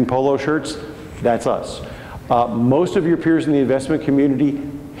people in green polo shirts. That's us. Most of your peers in the investment community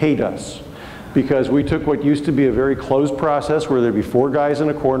hate us because we took what used to be a very closed process where there'd be 4 guys in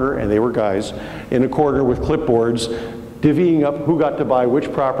a corner, and they were guys, in a corner with clipboards, divvying up who got to buy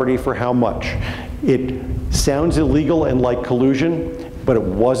which property for how much. It sounds illegal and like collusion, but it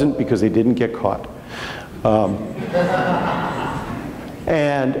wasn't because they didn't get caught.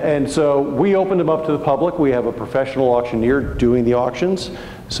 And so we opened them up to the public. We have a professional auctioneer doing the auctions.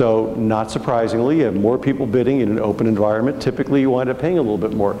 So not surprisingly, you have more people bidding in an open environment. Typically, you wind up paying a little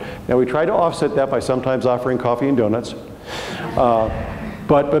bit more. Now, we try to offset that by sometimes offering coffee and donuts.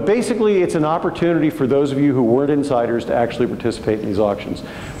 But basically, it's an opportunity for those of you who weren't insiders to actually participate in these auctions.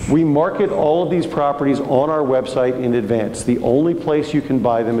 We market all of these properties on our website in advance. The only place you can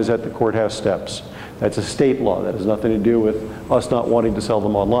buy them is at the courthouse steps. That's a state law. That has nothing to do with us not wanting to sell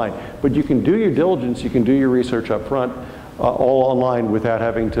them online. But you can do your diligence, you can do your research up front, all online without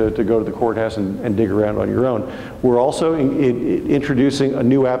having to go to the courthouse and dig around on your own. We're also introducing a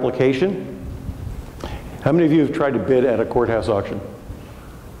new application. How many of you have tried to bid at a courthouse auction?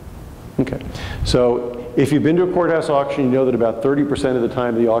 Okay, so if you've been to a courthouse auction, you know that about 30% of the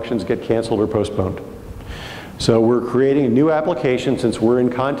time the auctions get canceled or postponed. So we're creating a new application since we're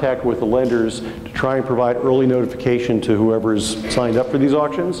in contact with the lenders to try and provide early notification to whoever's signed up for these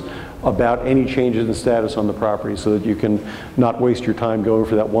auctions about any changes in status on the property so that you can not waste your time going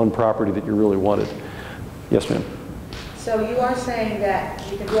for that one property that you really wanted. Yes, ma'am. So you are saying that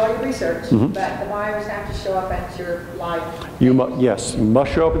you can do all your research, but the buyers have to show up at your live? Yes, you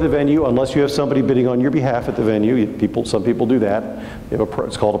must show up at the venue unless you have somebody bidding on your behalf at the venue. Some people do that. They have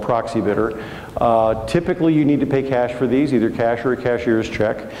it's called a proxy bidder. Typically, you need to pay cash for these, either cash or a cashier's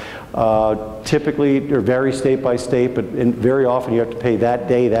check. Typically, they vary state by state, but very often you have to pay that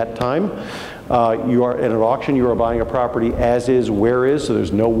day, that time. You are at an auction, you are buying a property as is, where is, so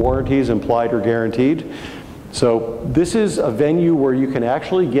there's no warranties implied or guaranteed. So this is a venue where you can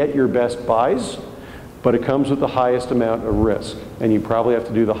actually get your best buys, but it comes with the highest amount of risk. And you probably have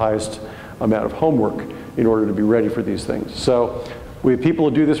to do the highest amount of homework in order to be ready for these things. So we have people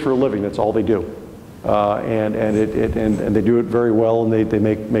who do this for a living. That's all they do. And they do it very well, and they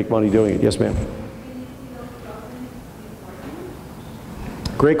make money doing it. Yes, ma'am.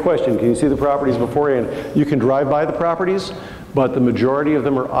 Great question. Can you see the properties beforehand? You can drive by the properties, but the majority of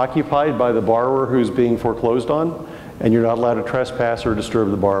them are occupied by the borrower who's being foreclosed on, and you're not allowed to trespass or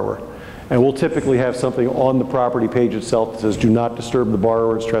disturb the borrower. And we'll typically have something on the property page itself that says, do not disturb the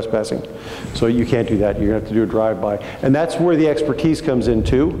borrower, it's trespassing. So you can't do that. You're going to have to do a drive-by. And that's where the expertise comes in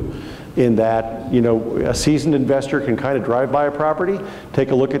too, in that, you know, a seasoned investor can kind of drive by a property,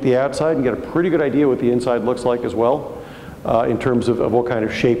 take a look at the outside, and get a pretty good idea what the inside looks like as well, in terms of what kind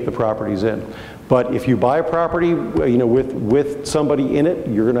of shape the property's in. But if you buy a property, you know, with somebody in it,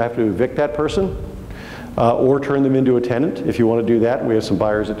 you're going to have to evict that person or turn them into a tenant if you want to do that. We have some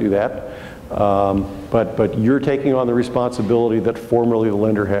buyers that do that. But you're taking on the responsibility that formerly the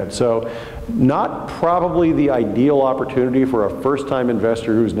lender had. So not probably the ideal opportunity for a first-time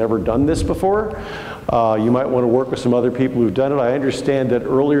investor who's never done this before. You might want to work with some other people who've done it. I understand that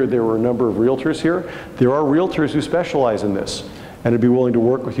earlier there were a number of realtors here. There are realtors who specialize in this and would be willing to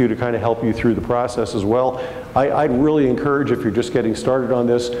work with you to kind of help you through the process as well. I'd really encourage, if you're just getting started on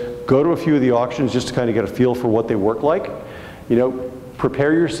this, go to a few of the auctions just to kind of get a feel for what they work like. You know,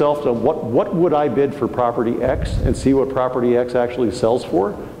 prepare yourself to what would I bid for property X, and see what property X actually sells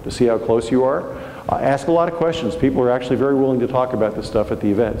for to see how close you are. Ask a lot of questions. People are actually very willing to talk about this stuff at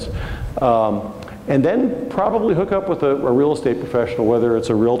the events. And then probably hook up with a real estate professional, whether it's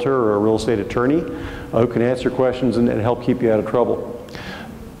a realtor or a real estate attorney, who can answer questions and help keep you out of trouble.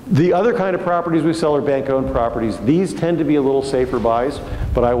 The other kind of properties we sell are bank-owned properties. These tend to be a little safer buys,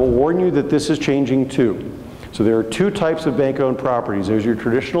 but I will warn you that this is changing too. So there are two types of bank-owned properties. There's your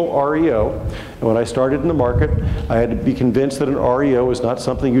traditional REO, and when I started in the market, I had to be convinced that an REO is not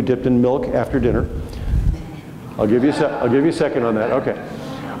something you dipped in milk after dinner. I'll give you a second on that. Okay.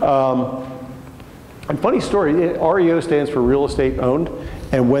 And funny story, REO stands for real estate owned,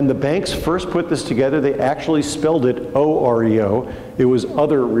 and when the banks first put this together, they actually spelled it OREO. It was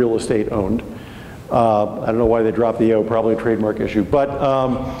other real estate owned. I don't know why they dropped the O, probably a trademark issue. But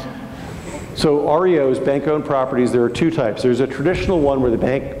so REOs, bank-owned properties, there are two types. There's a traditional one where the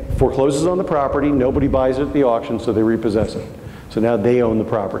bank forecloses on the property, nobody buys it at the auction, so they repossess it. So now they own the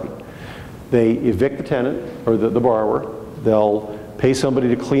property. They evict the tenant, or the borrower. They'll pay somebody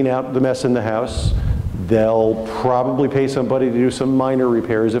to clean out the mess in the house. They'll probably pay somebody to do some minor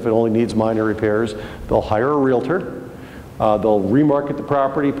repairs if it only needs minor repairs. They'll hire a realtor. They'll remarket the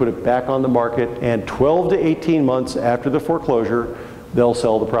property, put it back on the market, and 12 to 18 months after the foreclosure, they'll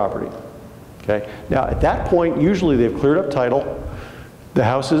sell the property. Okay? Now, at that point, usually they've cleared up title. The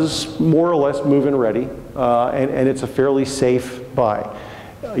house is more or less move-in ready, and it's a fairly safe buy.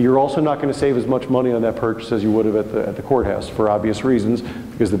 You're also not going to save as much money on that purchase as you would have at the courthouse for obvious reasons,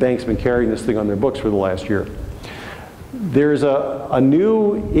 because the bank's been carrying this thing on their books for the last year. There's a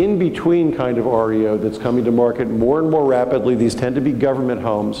new in-between kind of REO that's coming to market more and more rapidly. These tend to be government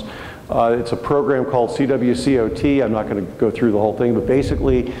homes. It's a program called CWCOT. I'm not going to go through the whole thing, but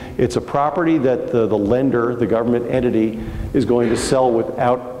basically it's a property that the lender, the government entity, is going to sell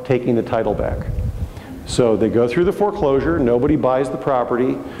without taking the title back. So they go through the foreclosure, nobody buys the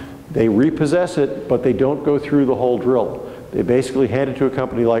property, they repossess it, but they don't go through the whole drill. They basically hand it to a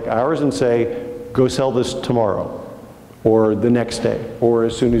company like ours and say, go sell this tomorrow, or the next day, or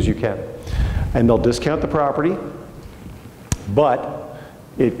as soon as you can. And they'll discount the property, but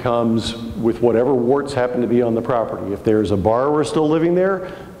it comes with whatever warts happen to be on the property. If there's a borrower still living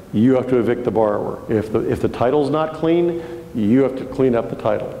there, you have to evict the borrower. If the title's not clean, you have to clean up the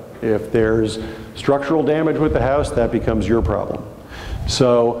title. If there's structural damage with the house, that becomes your problem.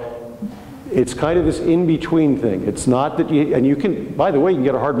 So it's kind of this in-between thing. It's not that you, and you can, by the way, you can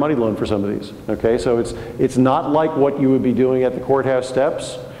get a hard money loan for some of these, okay? So it's not like what you would be doing at the courthouse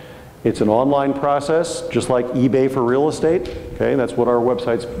steps. It's an online process, just like eBay for real estate, okay? That's what our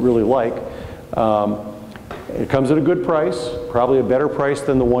website's really like. It comes at a good price, probably a better price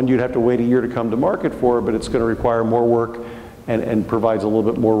than the one you'd have to wait a year to come to market for, but it's going to require more work and provides a little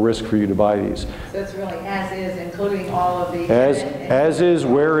bit more risk for you to buy these. So it's really as is, including all of the... As is,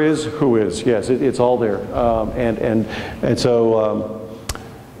 where is, who is. Yes, it's all there.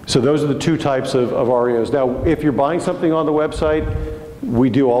 So those are the two types of REOs. Now, if you're buying something on the website, we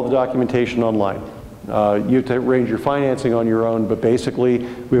do all the documentation online. You have to arrange your financing on your own, but basically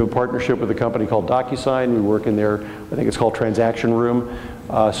we have a partnership with a company called DocuSign. We work in their, I think it's called Transaction Room.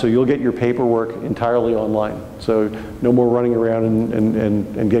 So you'll get your paperwork entirely online. So no more running around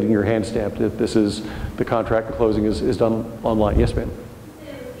and getting your hand stamped. This is, the contract and closing is done online. Yes, ma'am?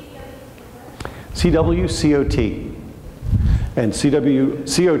 CWCOT. And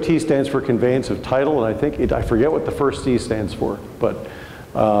CWCOT stands for Conveyance of Title, and I think, I forget what the first C stands for, but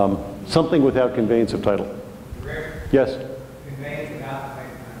something without conveyance of title. Yes? Conveyance without claim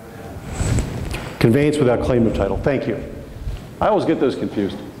of title. Conveyance without claim of title. Thank you. I always get those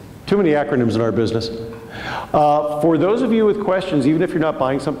confused. Too many acronyms in our business. For those of you with questions, even if you're not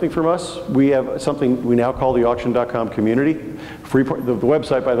buying something from us, we have something we now call the auction.com community. The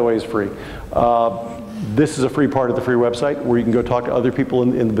website, by the way, is free. This is a free part of the free website where you can go talk to other people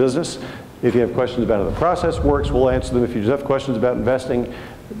in the business. If you have questions about how the process works, we'll answer them. If you just have questions about investing,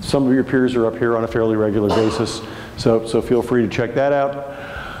 some of your peers are up here on a fairly regular basis, so feel free to check that out.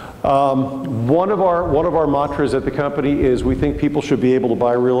 One of our mantras at the company is we think people should be able to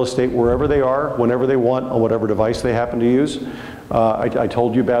buy real estate wherever they are, whenever they want, on whatever device they happen to use. I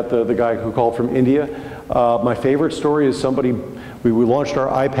told you about the guy who called from India. My favorite story is somebody, we launched our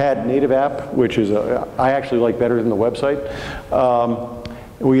iPad native app, which is I actually like better than the website.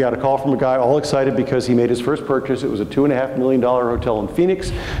 We got a call from a guy all excited because he made his first purchase. It was a $2.5 million hotel in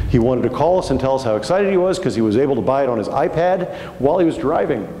Phoenix. He wanted to call us and tell us how excited he was because he was able to buy it on his iPad while he was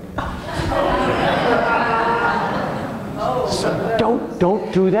driving. So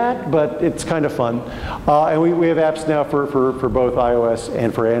don't do that, but it's kind of fun. And we have apps now for both iOS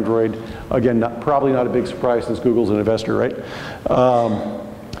and for Android. Again, probably not a big surprise since Google's an investor, right?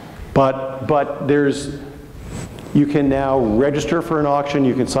 But you can now register for an auction,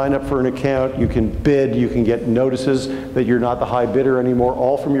 you can sign up for an account, you can bid, you can get notices that you're not the high bidder anymore,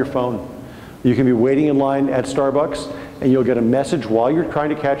 all from your phone. You can be waiting in line at Starbucks and you'll get a message while you're trying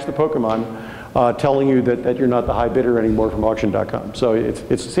to catch the Pokemon telling you that you're not the high bidder anymore from auction.com. So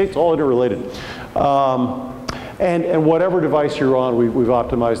it's all interrelated. And whatever device you're on, we've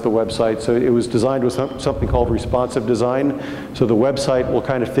optimized the website. So it was designed with something called responsive design. So the website will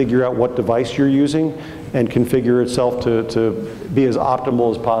kind of figure out what device you're using and configure itself to be as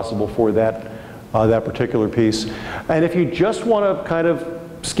optimal as possible for that particular piece. And if you just want to kind of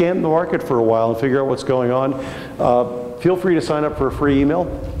scan the market for a while and figure out what's going on, feel free to sign up for a free email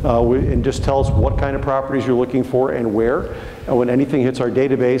and just tell us what kind of properties you're looking for and where. And when anything hits our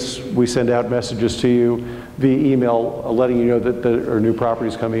database, we send out messages to you via email letting you know that there are new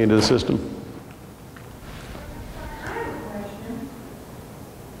properties coming into the system.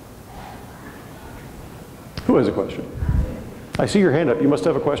 Who has a question? I see your hand up. You must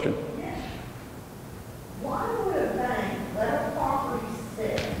have a question. Why would a bank let a property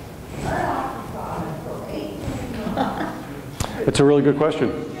sit unoccupied for 18 months? It's a really good question.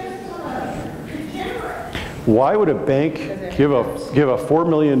 Why would a bank give a $4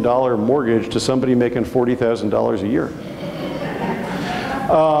 million mortgage to somebody making $40,000 a year?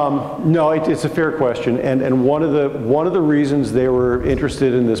 No, it's a fair question, and one of the reasons they were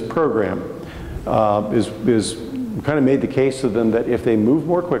interested in this program is kind of made the case to them that if they move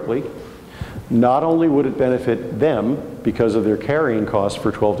more quickly, not only would it benefit them because of their carrying costs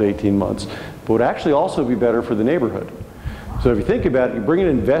for 12 to 18 months, but would actually also be better for the neighborhood. So if you think about it, you bring an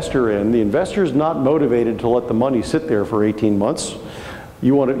investor in, the investor's not motivated to let the money sit there for 18 months.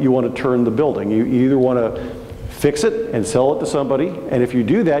 You want to turn the building. You either want to fix it and sell it to somebody, and if you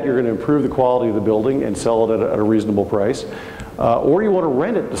do that, you're going to improve the quality of the building and sell it at a reasonable price. Or you want to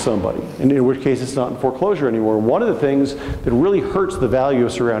rent it to somebody, in which case it's not in foreclosure anymore. One of the things that really hurts the value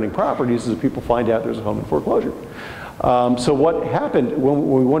of surrounding properties is that people find out there's a home in foreclosure. So what happened when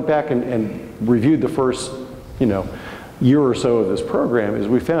we went back and reviewed the first, year or so of this program is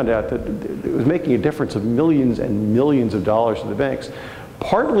we found out that it was making a difference of millions and millions of dollars to the banks.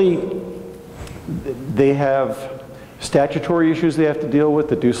 Partly, they have statutory issues they have to deal with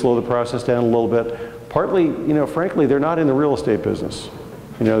that do slow the process down a little bit. Partly, frankly, they're not in the real estate business.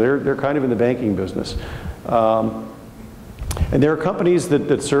 They're kind of in the banking business. And there are companies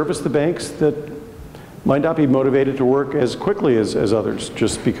that service the banks that might not be motivated to work as quickly as others,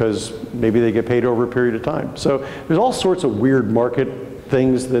 just because maybe they get paid over a period of time. So there's all sorts of weird market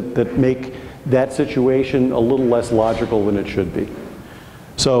things that make that situation a little less logical than it should be.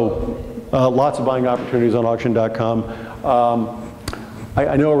 So lots of buying opportunities on auction.com.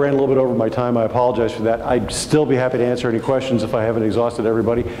 I know I ran a little bit over my time. I apologize for that. I'd still be happy to answer any questions if I haven't exhausted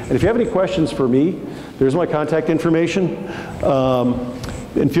everybody. And if you have any questions for me, there's my contact information.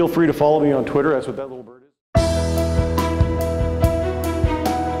 And feel free to follow me on Twitter. That's what that little